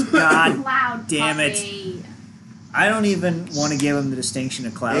because, god Cloud damn it. Puppy. I don't even want to give him the distinction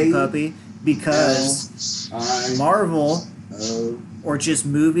of Cloud A- Puppy because Marvel, or just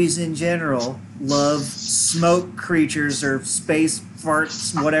movies in general, love smoke creatures or space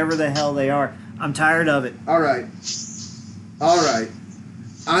farts, whatever the hell they are. I'm tired of it. All right.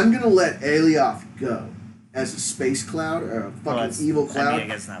 I'm gonna let Alioth go as a space cloud or a fucking it's- evil I mean, cloud I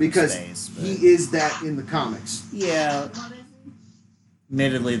guess not because space, but- he is that in the comics. Yeah, What is he?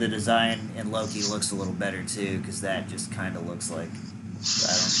 admittedly, the design in Loki looks a little better too, because that just kind of looks like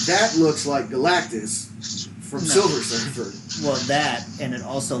That looks like Galactus from No. Silver Surfer. well, that, and it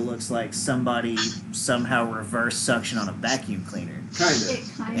also looks like somebody somehow reverse suction on a vacuum cleaner Kinda. It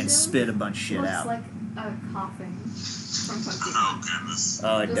kind and of spit a bunch of shit looks out. like a coughing from Pokemon. Oh goodness.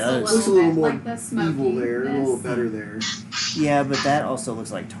 Oh, it Just does. Looks a little bit, more like the evil there, a little smokiness. better there. Yeah, but that also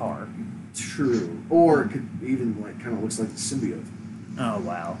looks like tar. True. Or it could even like kind of looks like the symbiote. Oh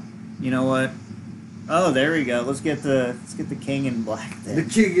wow. You know what? Oh, there we go. Let's get the King in Black The then.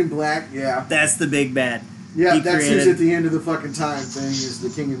 King in Black, yeah. That's the big bad. Yeah, He that's who's created- at the end of the fucking time thing is the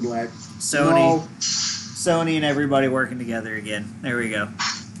King in Black. Sony, Sony, and everybody working together again. There we go.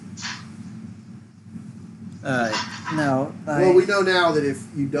 No. Well, we know now that if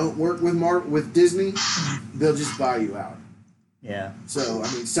you don't work with Disney, they'll just buy you out. Yeah. So,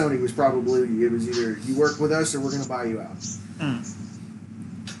 I mean, Sony was probably, it was either you work with us or we're going to buy you out.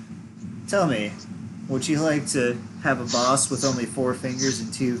 Tell me, would you like to have a boss with only 4 fingers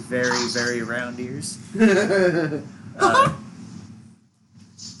and 2 very, very round ears?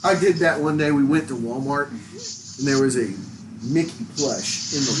 I did that one day. We went to Walmart, and there was a Mickey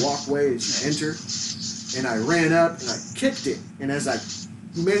plush in the walkway as you enter, and I ran up and I kicked it, and as I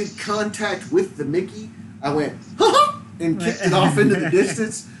made contact with the Mickey, I went, ha! And kicked it off into the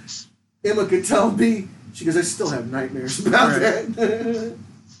distance. Emma could tell me, she goes, I still have nightmares about that.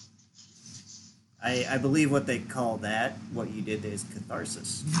 I believe what they call that, what you did is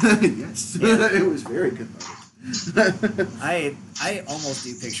catharsis. Yes, Yeah. it was very cathartic. I almost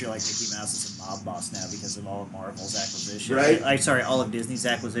do picture like Mickey Mouse as a mob boss now because of all of Marvel's acquisitions. Right. Sorry, all of Disney's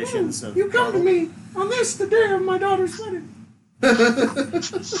acquisitions of You come to Marvel. me on this, the day of my daughter's wedding.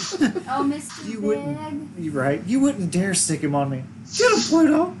 Oh, Mr. You Big. wouldn't. You're right. You wouldn't dare stick him on me. Get him,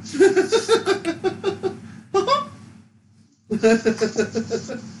 Pluto.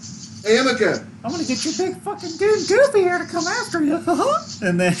 Hey, Emika. I'm gonna get your big fucking dude Goofy here to come after you.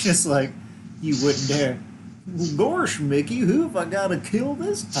 And then just like, you wouldn't dare. Gosh, Mickey, who have I gotta kill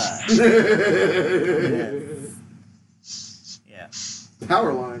this time? Yeah.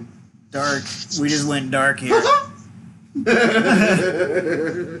 Power line. Dark. We just went dark here. Has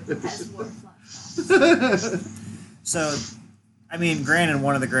war flashbacks. So, I mean, granted,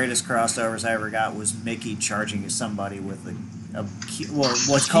 one of the greatest crossovers I ever got was Mickey charging somebody with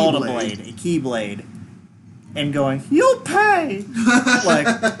what's called a blade, a keyblade, and going, "You'll pay." Like,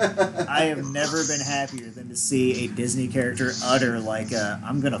 I have never been happier than to see a Disney character utter like a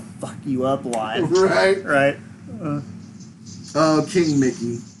 "I'm gonna fuck you up" line. Right. Right. Oh, King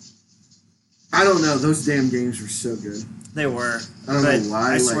Mickey. I don't know. Those damn games were so good. They were. I don't But know why.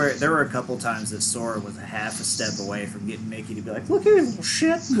 I like- swear, there were a couple times that Sora was a half a step away from getting Mickey to be like, "Look here, you little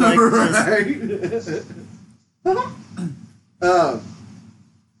shit." Like, just- Right. I'm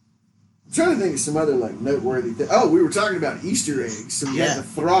trying to think of some other like noteworthy thing. Oh, we were talking about Easter eggs. So we Yeah. had the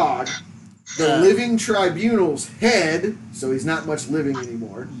Throg, the Living Tribunal's head. So he's not much living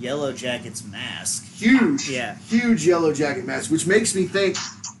anymore. Yellow Jacket's mask. Huge, Yeah. huge Yellow Jacket mask, which makes me think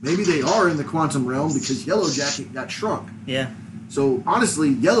maybe they are in the quantum realm because Yellow Jacket got shrunk. Yeah. So honestly,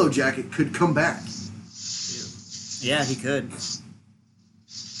 Yellow Jacket could come back. Yeah, he could.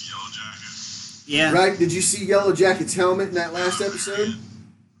 Yellow Jacket. Yeah. Right? Did you see Yellow Jacket's helmet in that last episode?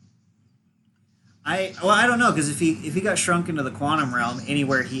 I don't know, because if he got shrunk into the quantum realm,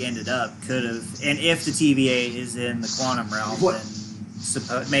 anywhere he ended up could have, and if the TVA is in the quantum realm, What?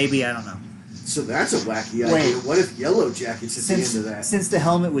 then maybe, I don't know. So that's a wacky idea. Wait. What if Yellow Jacket's at the end of that? Since the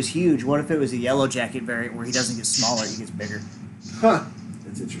helmet was huge, what if it was a Yellow Jacket variant where he doesn't get smaller, he gets bigger? Huh.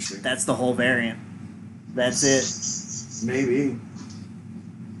 That's interesting. That's the whole variant. That's it. Maybe.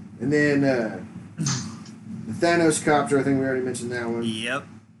 And then the Thanos copter, I think we already mentioned that one. Yep.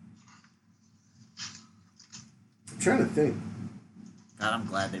 I'm trying to think. God, I'm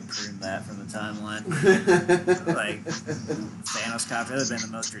glad they pruned that from the timeline. Like, Thanos copter, that would have been the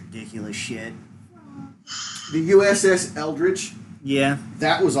most ridiculous shit. The USS Eldridge, Yeah.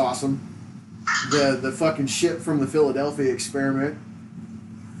 that was awesome. The fucking ship from the Philadelphia experiment.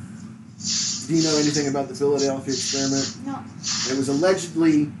 Do you know anything about the Philadelphia experiment? No. It was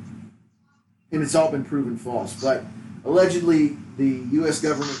allegedly and it's all been proven false. But allegedly, the U.S.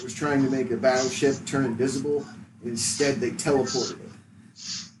 government was trying to make a battleship turn invisible, and instead they teleported it.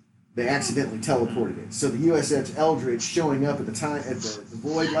 They accidentally teleported it. So the USS Eldridge showing up at the time at the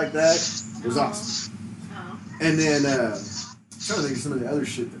void like that was awesome. Oh. And then I'm trying to think of some of the other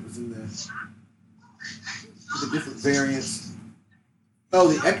shit that was in there. The different variants. Oh,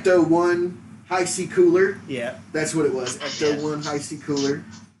 the Ecto 1 high C cooler. Yeah. That's what it was. Ecto 1 high C cooler.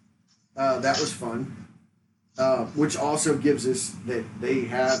 That was fun. Which also gives us that they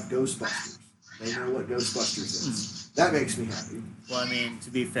have Ghostbusters. They know what Ghostbusters is. That makes me happy. Well, I mean, to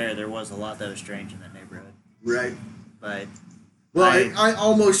be fair, there was a lot that was strange in that neighborhood. Right. But Well, I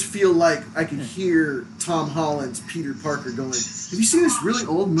almost feel like I can hear Tom Holland's Peter Parker going, have you seen this really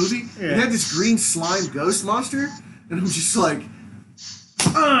old movie? Yeah. It had this green slime ghost monster? And I'm just like,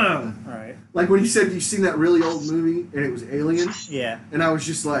 ugh! all right. Like when he said, you've seen that really old movie and it was Alien? Yeah. And I was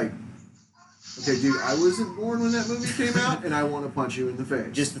just like, okay, dude, I wasn't born when that movie came out, and I want to punch you in the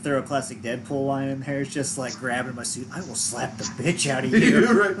face. Just to throw a classic Deadpool line in there, it's just like grabbing my suit. I will slap the bitch out of you.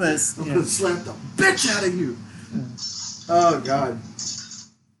 Right. That's- I'm yeah. gonna slap the bitch out of you. Oh God,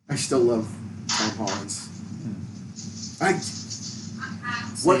 I still love Tom Holland's.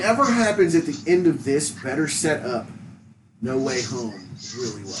 Whatever happens at the end of this better set up No Way Home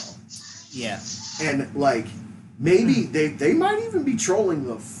really well. Yeah. And like maybe they might even be trolling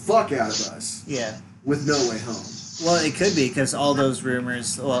the fuck out of us Yeah. with No Way Home. Well, it could be because all those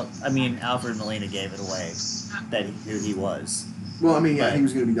rumors. Well, I mean, Alfred Molina gave it away that who he was. Well, I mean, yeah, But- he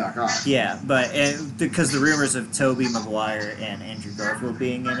was going to be Doc Ock. Yeah, but because the rumors of Tobey Maguire and Andrew Garfield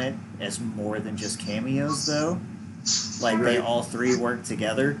being in it as more than just cameos, though, like they Right. all three work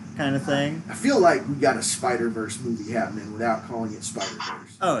together, kind of thing. I feel like we got a Spider-Verse movie happening without calling it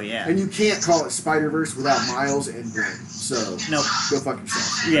Spider-Verse. Oh yeah. And you can't call it Spider-Verse without Miles and Gwen. So, Nope. go fuck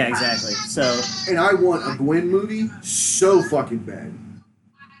yourself. Yeah, exactly. So And I want a Gwen movie so fucking bad.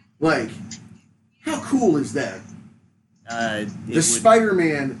 Like, how cool is that? it The would-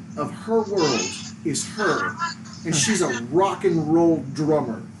 Spider-Man of her world is her, and she's a rock and roll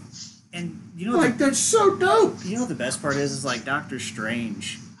drummer. and you know Like, that's so dope. you know what the best part is like Doctor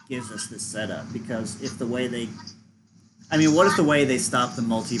Strange gives us this setup because if the way they, I mean, what if the way they stop the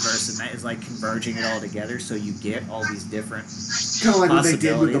multiverse and that is like converging it all together so you get all these different, Kind of like what they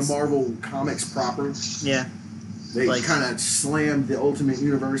did with the Possibilities. Marvel Comics proper. yeah, They Like- kind of slammed the Ultimate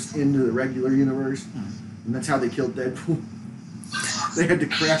Universe into the regular universe, and that's how they killed Deadpool. They had to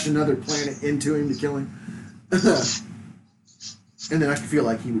crash another planet into him to kill him. And then I feel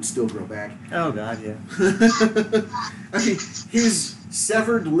like he would still grow back. oh god, yeah, I mean, his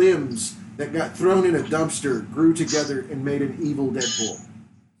severed limbs that got thrown in a dumpster grew together and made an evil Deadpool.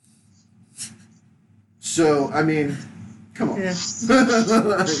 So, I mean, come on. yeah.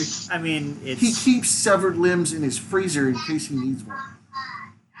 I mean, He it's keeps severed limbs in his freezer in case he needs one.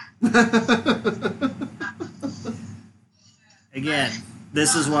 again.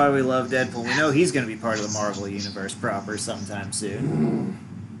 This is why we love Deadpool. We know he's going to be part of the Marvel Universe proper sometime soon.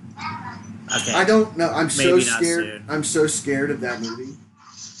 Okay, I don't know. I'm so Maybe not scared. soon. I'm so scared of that movie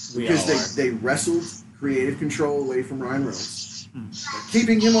we because all are. they wrestled creative control away from Ryan Reynolds, They're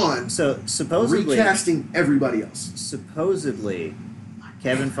keeping him on, So supposedly, recasting everybody else. supposedly,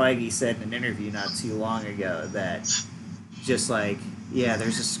 Kevin Feige said in an interview not too long ago that just like, yeah,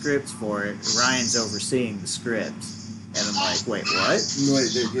 there's a script for it. Ryan's overseeing the script. And I'm like, wait, what? Wait,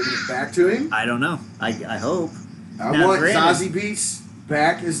 they're giving it back to him. I don't know. I hope. I Now, want granted- Zazie Beetz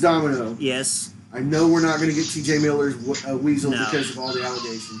back as Domino. Yes. I know we're not going to get T.J. Miller's Weasel No. because of all the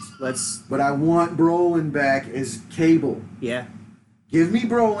allegations, Let's, but I want Brolin back as Cable. yeah. Give me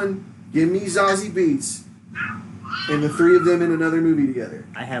Brolin. Give me Zazie Beetz, and the three of them in another movie together.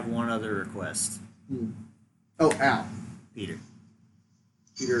 I have one other request. Oh, Al. Peter.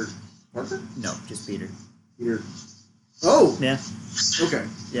 Peter Parker? No, just Peter. Peter. Oh, Yeah. okay.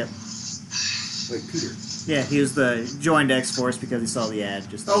 Yep. Wait, Peter. Yeah, he was joined X-Force because he saw the ad.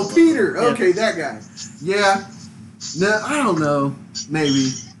 Just Oh, Peter. Yeah. Okay, that guy. Yeah. No, I don't know.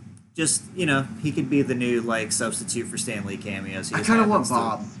 Maybe. Just, he could be the new, substitute for Stan Lee cameos. He I just kind of want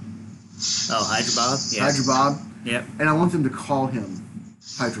happens to- Bob. Oh, Hydra Bob? Yeah. Hydra Bob. Yep, And I want them to call him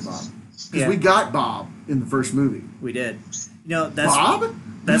Hydra Bob. Because Yeah. we got Bob in the first movie. we did. That's Bob?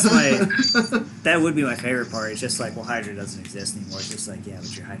 That's that would be my favorite part. It's just like, well, Hydra doesn't exist anymore. It's just like, yeah,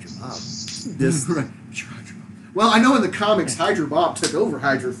 but you're Hydra Bob. This, Right. You're Hydra Bob. Well, I know in the comics, Hydra Bob took over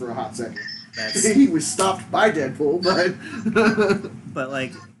Hydra for a hot second. that's, He was stopped by Deadpool, but but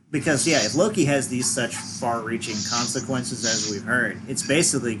because if Loki has these such far-reaching consequences as we've heard, it's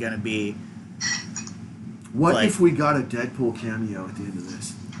basically going to be what Like- if we got a Deadpool cameo at the end of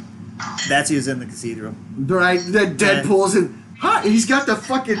this? That's who's in the cathedral. Right? That Deadpool's in. Huh? He's got the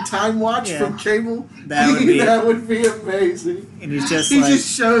fucking time watch Yeah. from Cable. That would be- that would be amazing. And he's just He like,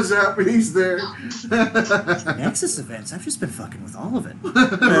 just shows up and he's there. Nexus events. I've just been fucking with all of it.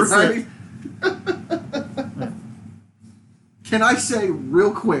 That's Right? it. Can I say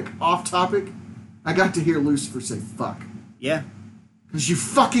real quick, off topic? I got to hear Lucifer say "fuck" Yeah, because you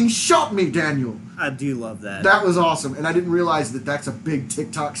fucking shot me, Daniel. I do love that. That was awesome, and I didn't realize that that's a big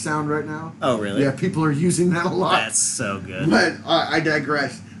TikTok sound right now. Oh, really? Yeah, people are using that a lot. That's so good. But I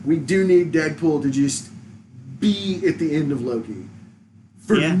digress. We do need Deadpool to just be at the end of Loki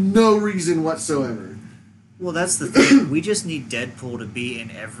for Yeah. no reason whatsoever. Well, that's the thing. We just need Deadpool to be in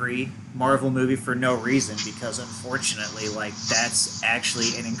every Marvel movie for no reason because, unfortunately, like, that's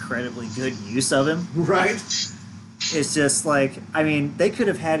actually an incredibly good use of him. Right? It's just like, I mean, they could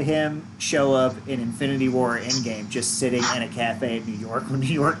have had him show up in Infinity War or Endgame just sitting in a cafe in New York when New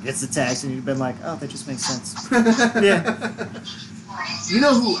York gets attacked, and you'd been like, oh, that just makes sense. Yeah. You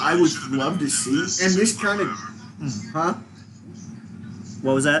know who I would love to see? And this kind of... Huh?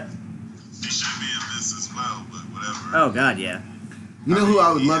 What was that? He should be in this as well, but whatever. Oh, God, yeah. You know who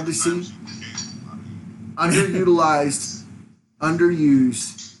I would love to see? Underutilized,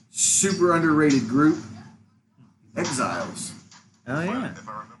 underused, super underrated group. Exiles. Oh, yeah. If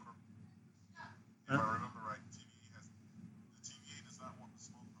I remember right, the TVA does not want the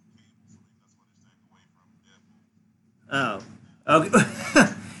smoke from Cable, so that's why they're staying away from Deadpool. Oh.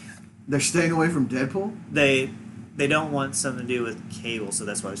 Okay. They're staying away from Deadpool? They don't want something to do with Cable, so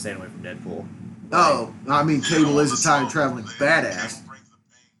that's why they're staying away from Deadpool. Oh, I mean, Cable is a time-traveling Cable badass. brings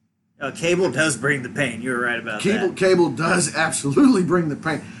the pain. Cable does bring the pain. You were right about that. Cable does absolutely bring the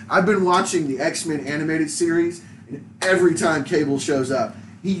pain. I've been watching the X-Men animated series, and every time Cable shows up,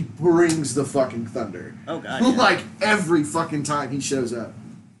 he brings the fucking thunder. Oh, God, yeah. Like, every fucking time he shows up.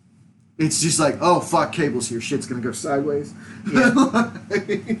 It's just like, oh, fuck, Cable's here. Shit's gonna go sideways. Yeah.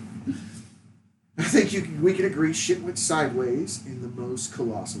 I think we can agree shit went sideways in the most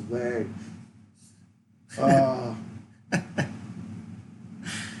colossal way.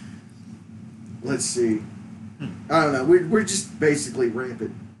 Let's see. I don't know. We're just basically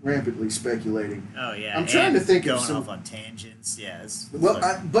rampantly speculating. Oh, yeah. I'm trying and to think of going some- off on tangents. Yeah.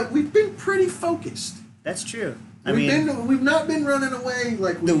 Well, but we've been pretty focused. that's true. I mean, We've not been running away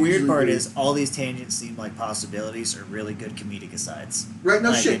like we the weird usually part do. is all these tangents seem like possibilities or really good comedic asides. Right,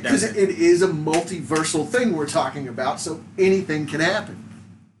 no Like, shit, it because doesn't- it is a multiversal thing we're talking about, so anything can happen.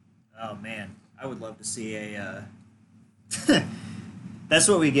 Oh man, I would love to see a. That's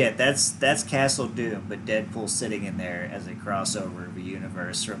what we get. That's Castle Doom, but Deadpool sitting in there as a crossover of a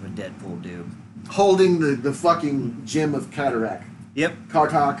universe from a Deadpool Doom. Holding the fucking gem of Cataract. Yep.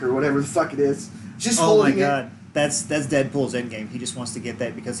 Kartok or whatever the fuck it is. Just Oh my holding god. That's Deadpool's endgame. He just wants to get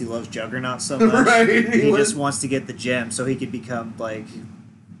that because he loves Juggernaut so it. much. Right. He just wants to get the gem so he could become like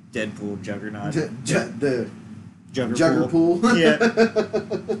Deadpool Juggernaut. the Juggerpool. Juggerpool. Yeah.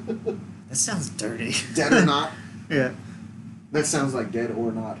 That sounds dirty. Dead or not. Yeah. That sounds like dead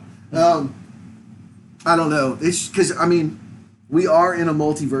or not. I don't know. It's because, I mean, we are in a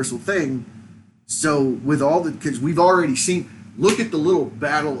multiversal thing. So, with all the. Because we've already seen. Look at the little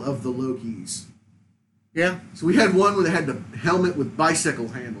battle of the Lokis. Yeah. So, we had one that had the helmet with bicycle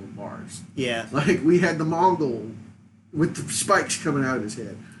handlebars. Yeah. Like, we had the Mongol with the spikes coming out of his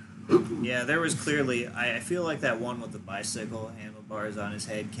head. Yeah, there was clearly. I feel like that one with the bicycle handlebars on his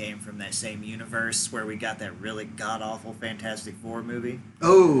head came from that same universe where we got that really god awful Fantastic Four movie.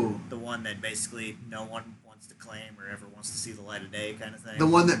 Oh, The one that basically no one wants to claim or ever wants to see the light of day kind of thing. the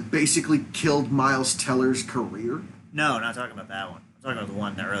one that basically killed Miles Teller's career? No, not talking about that one. I'm talking about the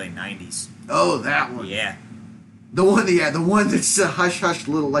one in the early 90s. Oh, that one. Yeah. The one that's a hush-hush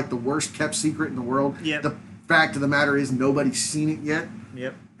little, like the worst kept secret in the world. Yep. The fact of the matter is nobody's seen it yet.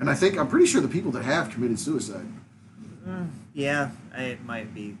 Yep. And I'm pretty sure the people that have committed suicide. Yeah, it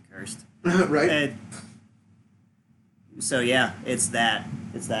might be cursed. Right? It, so yeah, it's that.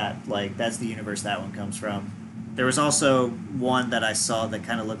 It's that. Like, that's the universe that one comes from. There was also one that I saw that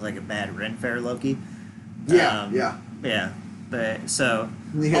kind of looked like a bad Ren Fair Loki. Yeah, Um, yeah. Yeah. But, so...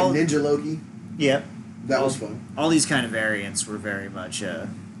 And they had all- Ninja Loki. Yep. That was fun. All these kind of variants were very much...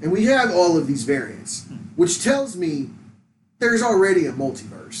 And we have all of these variants, which tells me there's already a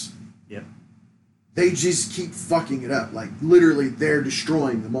multiverse. Yep. They just keep fucking it up. Like, literally, they're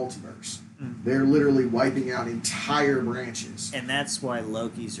destroying the multiverse. They're literally wiping out entire branches. And that's why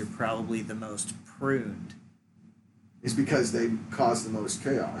Lokis are probably the most pruned. It's because they cause the most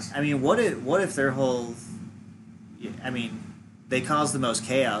chaos. I mean, what if their whole... I mean, they cause the most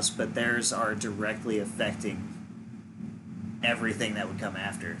chaos, but theirs are directly affecting everything that would come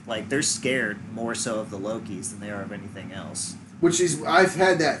after. Like, they're scared more so of the Lokis than they are of anything else. Which is, I've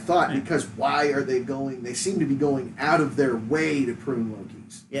had that thought, because why are they going? They seem to be going out of their way to prune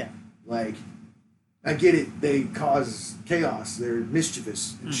Lokis. Yeah. Like, I get it. They cause chaos. They're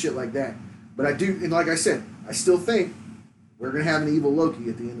mischievous and shit like that. But I do, and like I said, I still think we're gonna have an evil Loki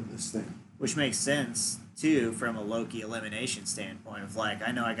at the end of this thing. Which makes sense, too, from a Loki elimination standpoint of, like,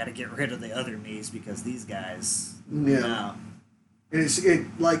 I know I got to get rid of the other me's because these guys... Yeah. No. And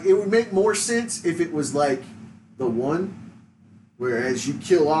it would make more sense if it was like the one, whereas you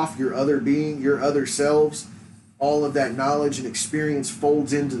kill off your other being, your other selves, all of that knowledge and experience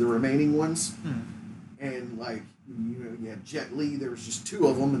folds into the remaining ones. And like, you have Jet Li, there was just 2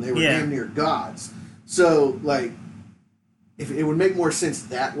 of them, and they were damn near gods. So like, if it would make more sense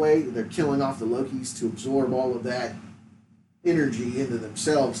that way, they're killing off the Lokis to absorb all of that energy into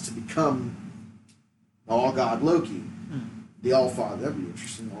themselves to become all god Loki. The All-Father. That'd be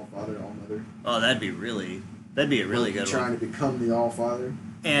interesting. All-Father, All-Mother. Oh, that'd be a really Loki good trying one. to become the All-Father.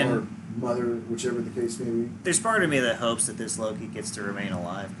 And or Mother, whichever the case may be. there's part of me that hopes that this Loki gets to remain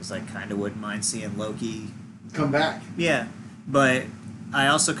alive, because I kind of wouldn't mind seeing Loki... Come back. Yeah, but I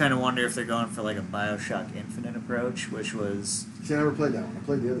also kind of wonder if they're going for like a Bioshock Infinite approach, which was... See, I never played that one. I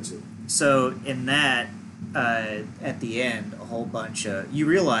played the other 2. So in that, at the end, a whole bunch of... You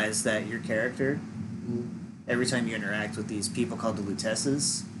realize that your character... Every time you interact with these people called the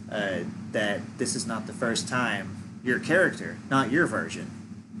Lutesses, that this is not the first time your character, not your version,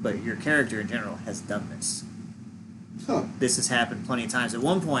 but your character in general, has done this. Huh. This has happened plenty of times. At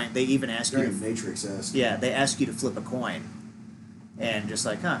one point, they even ask you Very to... Matrix-esque. Yeah, they ask you to flip a coin. And just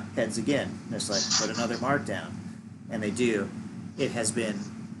like, heads again. Just like, put another mark down. And they do. It has been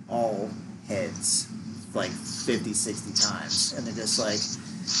all heads, like 50, 60 times. And they're just like...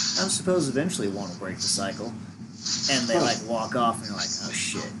 I'm supposed eventually want to break the cycle. And they like walk off and you're like, oh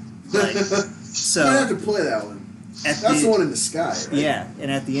shit. Like, so I have to play that one. That's the one in the sky, right? Yeah,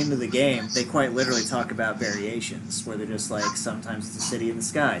 and at the end of the game, they quite literally talk about variations, where they're just like, sometimes it's a city in the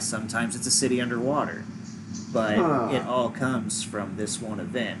sky, sometimes it's a city underwater. But it all comes from this one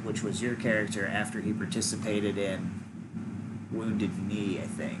event, which was your character after he participated in Wounded Knee, I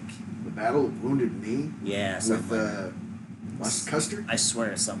think. The Battle of Wounded Knee? Yeah, With something like that. Custard? I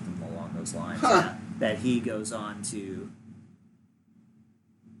swear it's something along those lines. Huh. Yeah, that he goes on to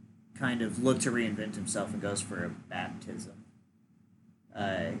kind of look to reinvent himself and goes for a baptism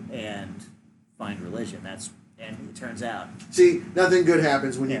and find religion. And it turns out... See, nothing good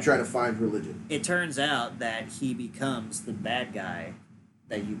happens when Yeah. you try to find religion. It turns out that he becomes the bad guy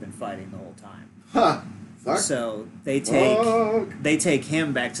that you've been fighting the whole time. Huh. Fuck. So they take... Fuck. They take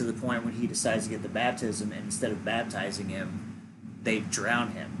him back to the point when he decides to get the baptism, and instead of baptizing him, they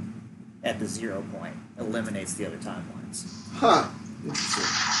drown him at the 0 point. Eliminates the other timelines. Huh.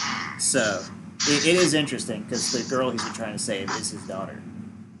 Interesting. So, it is interesting, because the girl he's been trying to save is his daughter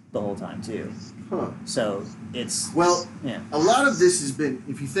the whole time, too. Huh. So, it's... Well, Yeah. a lot of this has been,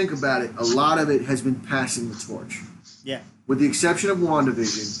 if you think about it, a lot of it has been passing the torch. Yeah. With the exception of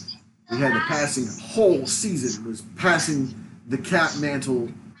WandaVision, we had the passing, whole season was passing the Cap Mantle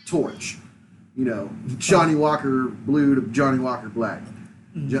torch. You know, Johnny Walker Blue to Johnny Walker Black.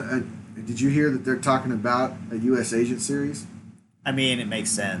 Did you hear that they're talking about a U.S. Agent series? I mean, it makes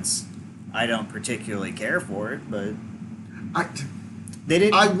sense. I don't particularly care for it, but... They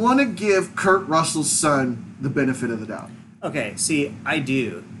didn't... I want to give Kurt Russell's son the benefit of the doubt. Okay, see, I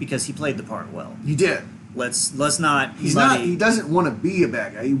do, because he played the part well. He did. Let's not He's muddy... not. He doesn't want to be a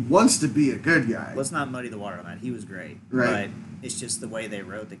bad guy. He wants to be a good guy. Let's not muddy the water on that. He was great. Right. But it's just the way they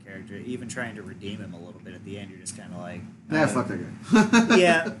wrote the character. Even trying to redeem him a little bit at the end, you're just kind of like... Fuck that guy.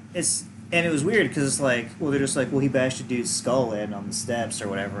 Yeah, and it was weird, because it's like, well, they're just like, well, he bashed a dude's skull in on the steps or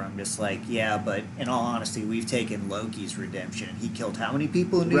whatever. I'm just like, yeah, but in all honesty, we've taken Loki's redemption. He killed how many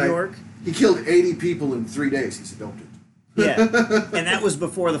people in New Right. York? He killed 80 people in 3 days. He said, "Don't do it." Yeah, and that was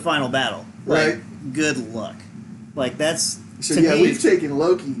before the final battle. Like, Right. Good luck. Like, that's... So to yeah, me, we've taken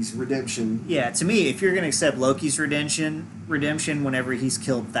Loki's redemption. Yeah, to me, if you're going to accept Loki's redemption whenever he's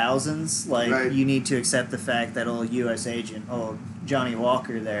killed thousands, like, Right. you need to accept the fact that old U.S. agent, Johnny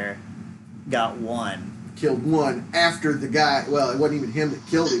Walker there, got one. Killed one after the guy. Well, it wasn't even him that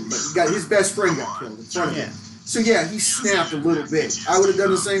killed him, but his best friend got killed in front of him. So yeah, he snapped a little bit. I would have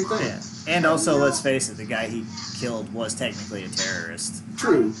done the same thing. Yeah. And also, let's face it, the guy he killed was technically a terrorist.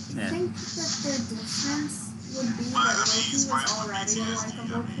 True. Yeah. I think that the difference would be that Loki was already a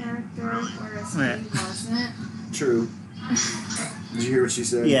likable character, whereas Right. he wasn't. True. Did you hear what she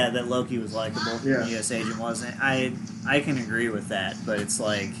said? Yeah, that Loki was likable. Yeah. The U.S. agent wasn't. I can agree with that, but it's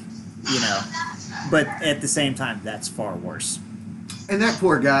like, you know, But at the same time, that's far worse. And that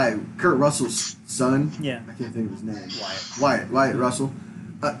poor guy, Kurt Russell's son. Yeah. I can't think of his name. Wyatt. Wyatt Russell.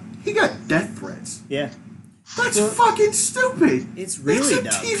 He got death threats. Yeah. That's fucking stupid. It's really It's a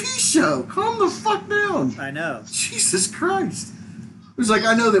dumb. TV show. Calm the fuck down. I know. Jesus Christ. It was like,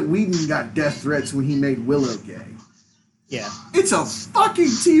 I know that Whedon got death threats when he made Willow gay. Yeah. It's a fucking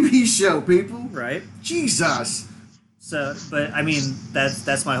TV show, people. Right. Jesus. So, but I mean,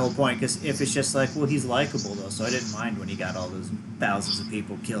 that's my whole point. Because if it's just like, well, he's likable though, so I didn't mind when he got all those thousands of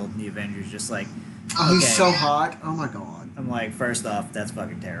people killed in the Avengers. Just like, Oh, he's okay. so hot. Oh my god. I'm like, first off, that's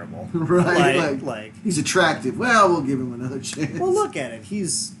fucking terrible. Right. Like, He's attractive. Well, we'll give him another chance. well, look at it.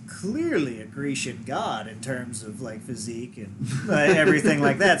 He's clearly a Grecian god in terms of like physique and everything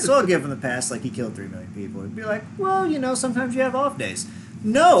like that. So I'll give him the pass. Like he killed 3 million people. It'd be like, well, you know, sometimes you have off days.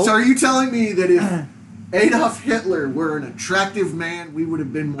 No. So are you telling me that if Adolf Hitler were an attractive man, we would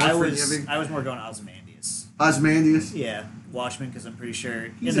have been more forgiving? I was more going Ozymandias. Ozymandias? Yeah, Watchmen, because I'm pretty sure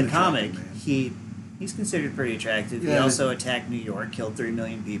He's in an the comic attractive man. he's considered pretty attractive. He Yeah. also attacked New York, killed 3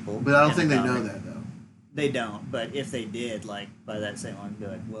 million people. But I don't in think the they know comic. that, though. They don't, but if they did, like, by that same one, be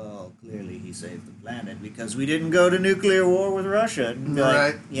like, well, clearly he saved the planet because we didn't go to nuclear war with Russia. And be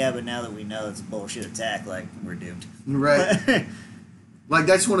Right. like, yeah, but now that we know it's a bullshit attack, like, we're doomed. Right. Like,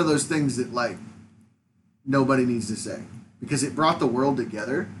 that's one of those things that, like, nobody needs to say. Because it brought the world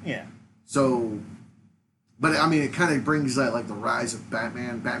together. Yeah. So, but, I mean, it kind of brings that, like, the rise of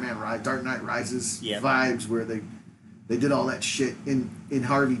Batman, Dark Knight Rises Yep. vibes where they did all that shit in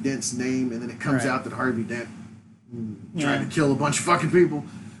Harvey Dent's name, and then it comes Right. out that Harvey Dent Yeah. tried to kill a bunch of fucking people.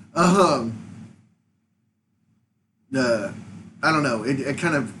 I don't know. It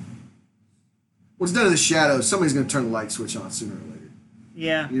kind of what's done in the shadows. Somebody's going to turn the light switch on sooner or later.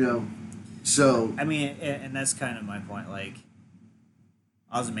 Yeah. You know. So I mean, and that's kind of my point. Like,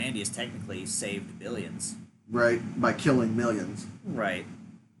 Ozymandias technically saved billions. right, by killing millions. Right.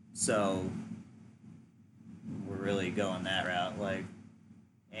 So, we're really going that route. Like,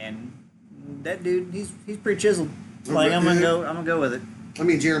 and that dude, he's pretty chiseled. Like, I'm gonna go with it. I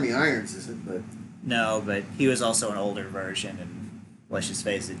mean, Jeremy Irons isn't, but No, but he was also an older version, and let's just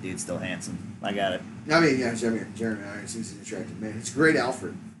face it, dude's still handsome. I got it. I mean, yeah, Jeremy Irons, he's an attractive man. It's great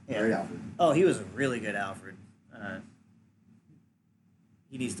Alfred. Yeah. Great Alfred. Oh, he was a really good Alfred.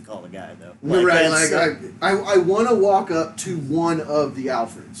 He needs to call the guy though. Right, that's, like I want to walk up to one of the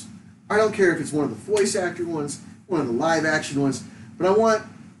Alfreds. I don't care if it's one of the voice actor ones, one of the live action ones, but I want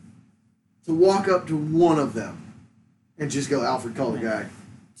to walk up to one of them and just go, Alfred, call the guy.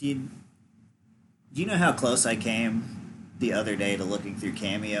 Do you know how close I came the other day to looking through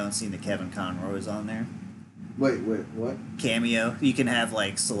Cameo and seeing that Kevin Conroy was on there? Wait, what? Cameo, you can have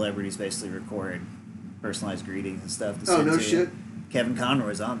like celebrities basically record personalized greetings and stuff. To Oh, send no to shit. You. Kevin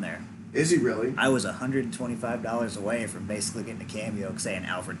Conroy's on there. Is he really? I was $125 away from basically getting a cameo saying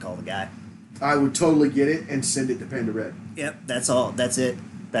Alfred call the guy. I would totally get it and send it to Panda Red. Yep, that's all. That's it.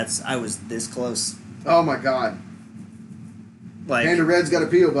 I was this close. Oh my God. Like, Panda Red's got a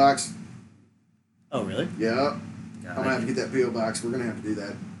P.O. box. oh really? Yeah. God, I'm going to have to get that P.O. box. We're going to have to do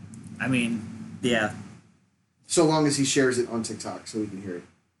that. I mean, yeah. So long as he shares it on TikTok so we can hear it.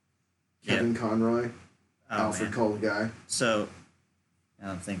 Kevin Conroy, Oh, Alfred man. call the guy. So,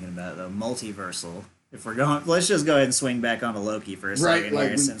 now I'm thinking about it though. Multiversal. If we're going, let's just go ahead and swing back onto Loki for a Right, second like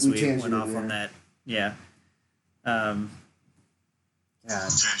here, we since we went tangented off on there. that. Yeah. God.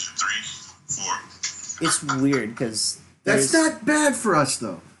 Tangent 3, 4. It's weird because That's not bad for us,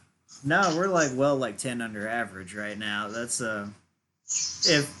 though. No, we're like 10 under average right now. That's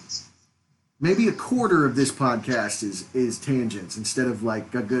if Maybe a quarter of this podcast is tangents instead of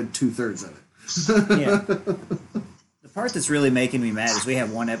like a good 2/3 of it. yeah. The part that's really making me mad is we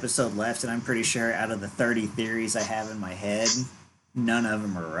have one episode left, and I'm pretty sure out of the 30 theories I have in my head, none of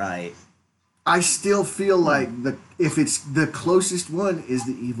them are right. I still feel like if it's the closest one is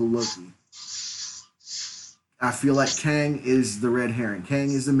the evil Loki. I feel like Kang is the red herring.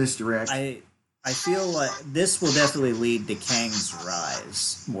 Kang is the misdirect. I feel like this will definitely lead to Kang's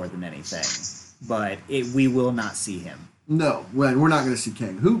rise more than anything, but we will not see him. No, we're not going to see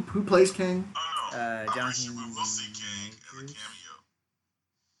Kang. Who plays Kang? Oh no, I'm pretty Jonathan sure we will see Kang as a cameo.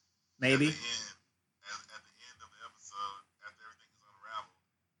 Maybe. At the end of the episode, after everything is unraveled,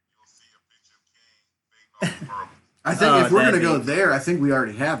 you'll see a picture of Kang fading off the purple. I think Oh, if we're going to that'd go be- there, I think we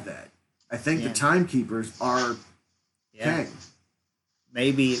already have that. I think Yeah. the timekeepers are Yeah. Kang.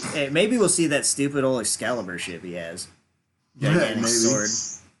 Maybe we'll see that stupid old Excalibur ship he has. Yeah, Gigantic maybe. sword.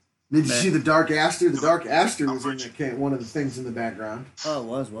 Did you see the Dark Aster? The Dark Aster was in one of the things in the background. Oh,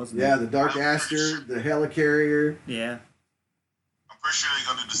 it wasn't Yeah, it? the Dark Aster, the Helicarrier. Yeah. I'm pretty sure they're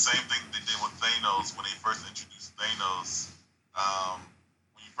gonna do the same thing they did with Thanos when they first introduced Thanos.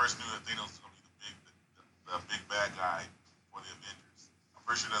 When you first knew that Thanos was gonna be the big bad guy for the Avengers. I'm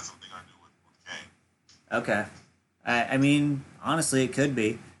pretty sure that's something they're gonna do with Kang. Okay. I mean, honestly, it could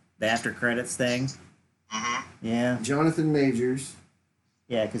be the after credits thing. Mm-hmm. Yeah. Jonathan Majors.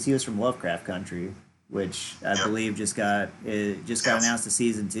 Yeah, because he was from Lovecraft Country, which I Yep. believe just got announced to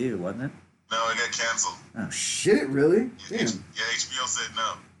season 2, wasn't it? No, it got canceled. Oh shit! Did it really? Yeah, Damn. HBO said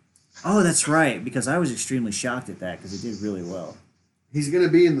no. Oh, that's right. Because I was extremely shocked at that because it did really well. He's gonna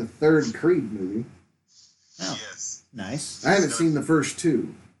be in the third Creed movie. Oh, Yes, nice. I haven't seen the first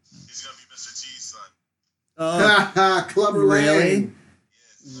two. he's gonna be Mr. T's son. Oh, Ha ha! Clubber really? Lang.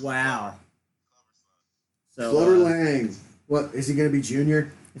 Yes. wow. So Clubber Lang. What is he gonna be,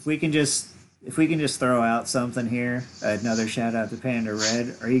 Junior? if we can just throw out something here, another shout out to Panda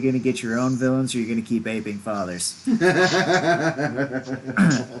Red. Are you going to get your own villains, or are you going to keep aping fathers? It's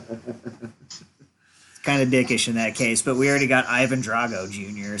kind of dickish in that case, but we already got Ivan Drago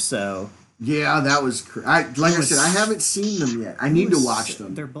Jr. So Yeah, that was. Like I said, I haven't seen them yet. I need to watch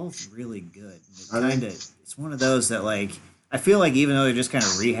them. They're both really good. Are they? It's one of those that like I feel like even though they're just kind of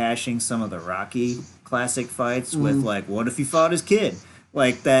rehashing some of the Rocky classic fights with like, what if he fought his kid?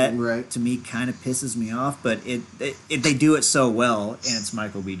 Like that, Right. to me, kind of pisses me off. But they do it so well, and it's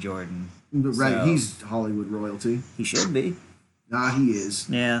Michael B. Jordan. Right, So- he's Hollywood royalty. He should be. Nah, he is.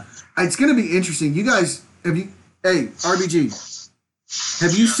 Yeah. It's gonna be interesting. You guys, have you? Hey, RBG,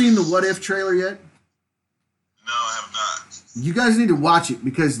 have you seen the What If trailer yet? No, I have not. You guys need to watch it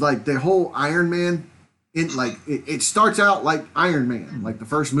because like the whole Iron Man, it starts out like Iron Man, like the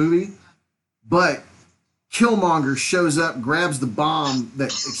first movie, but Killmonger shows up, grabs the bomb that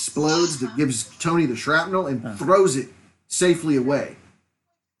explodes that gives Tony the shrapnel, and throws it safely away.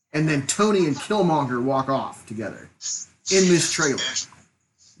 And then Tony and Killmonger walk off together in this trailer.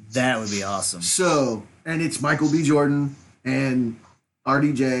 That would be awesome. So, and it's Michael B. Jordan and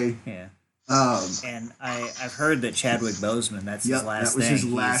RDJ. Yeah. Um, And I've heard that Chadwick Boseman, that's his yep, last that was thing. his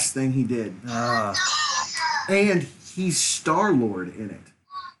last thing he did. Oh, And he's Star-Lord in it.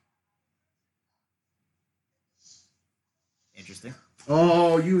 interesting.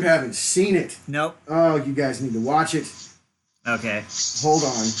 Oh, you haven't seen it. Nope. Oh, you guys need to watch it. Okay. Hold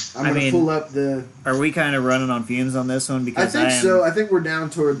on. I'm I going to mean, pull up the... Are we kind of running on fumes on this one? I Because think am, so. I think we're down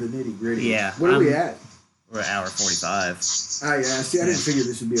toward the nitty-gritty. Yeah, What are we I'm- at? We're at hour 45. Oh, yeah. See, I didn't figure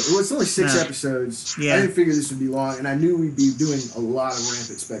this would be... Well, it's only 6 No. episodes. Yeah. I didn't figure this would be long, and I knew we'd be doing a lot of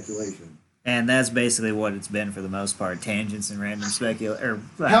rampant speculation. And that's basically what it's been for the most part. Tangents and random speculation.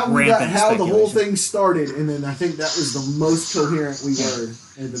 How the whole thing started, and then I think that was the most coherent we were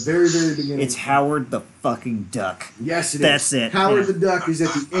at the very, very beginning. It's Howard the fucking Duck. Yes, it is. That's it. Howard Yeah. the Duck is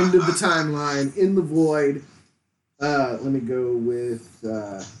at the end of the timeline, in the void. Let me go with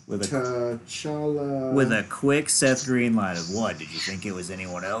With T'Challa. With a quick Seth Green line of, what, did you think it was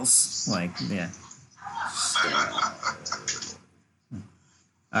anyone else? Like, yeah.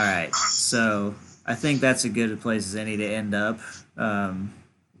 All right, so I think that's a good place as any to end up.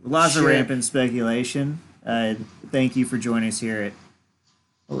 Lots of Shit. rampant speculation. Thank you for joining us here at...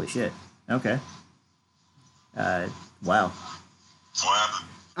 Holy shit. Okay. Wow. What happened?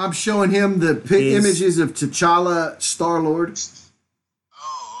 I'm showing him the His- images of T'Challa, Star-Lord.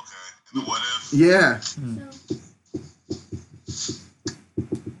 Oh, okay. And the what if? Yeah. So,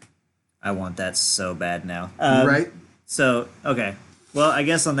 I want that so bad now. Right? So, okay. Well, I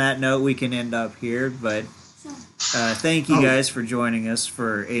guess on that note, we can end up here, but so thank you Oh. guys for joining us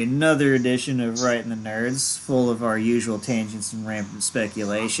for another edition of Writing the Nerds, full of our usual tangents and rampant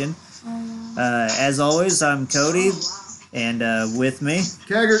speculation. As always, I'm Cody, and with me,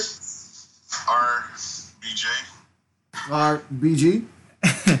 Kagger, RBJ. our BG.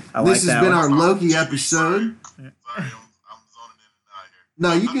 I like This has that been one. our Loki episode. Sorry, I'm zoning in and out here.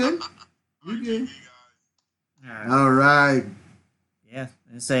 No, you good? You good? You guys. All right. All right. Yeah,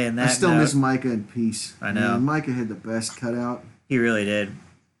 and saying that I still note, miss Micah in peace. I know. Man, Micah had the best cutout. he really did.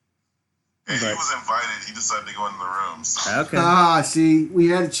 Hey, he But- was invited. He decided to go in the room. So. Okay. Ah, see, we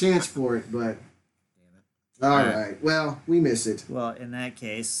had a chance for it, but all Alright. right. Well, we miss it. Well, in that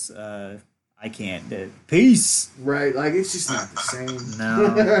case, I can't do it. Peace. Right? Like it's just not the same.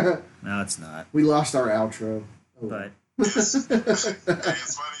 No. No, it's not. We lost our outro. Oh. But Hey, it's funny.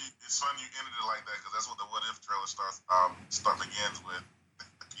 It's funny you ended it like that because that's what the what if trailer begins with.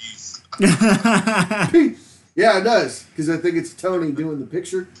 Peace. Peace. Yeah, it does because I think it's Tony doing the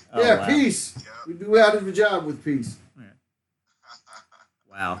picture. Oh, yeah, wow. peace. Yeah. We do out of a job with peace.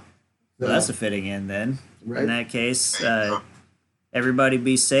 wow. So, Well, that's a fitting end then. right? In that case, Hey, Everybody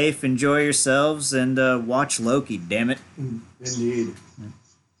be safe, enjoy yourselves, and watch Loki, damn it. Indeed.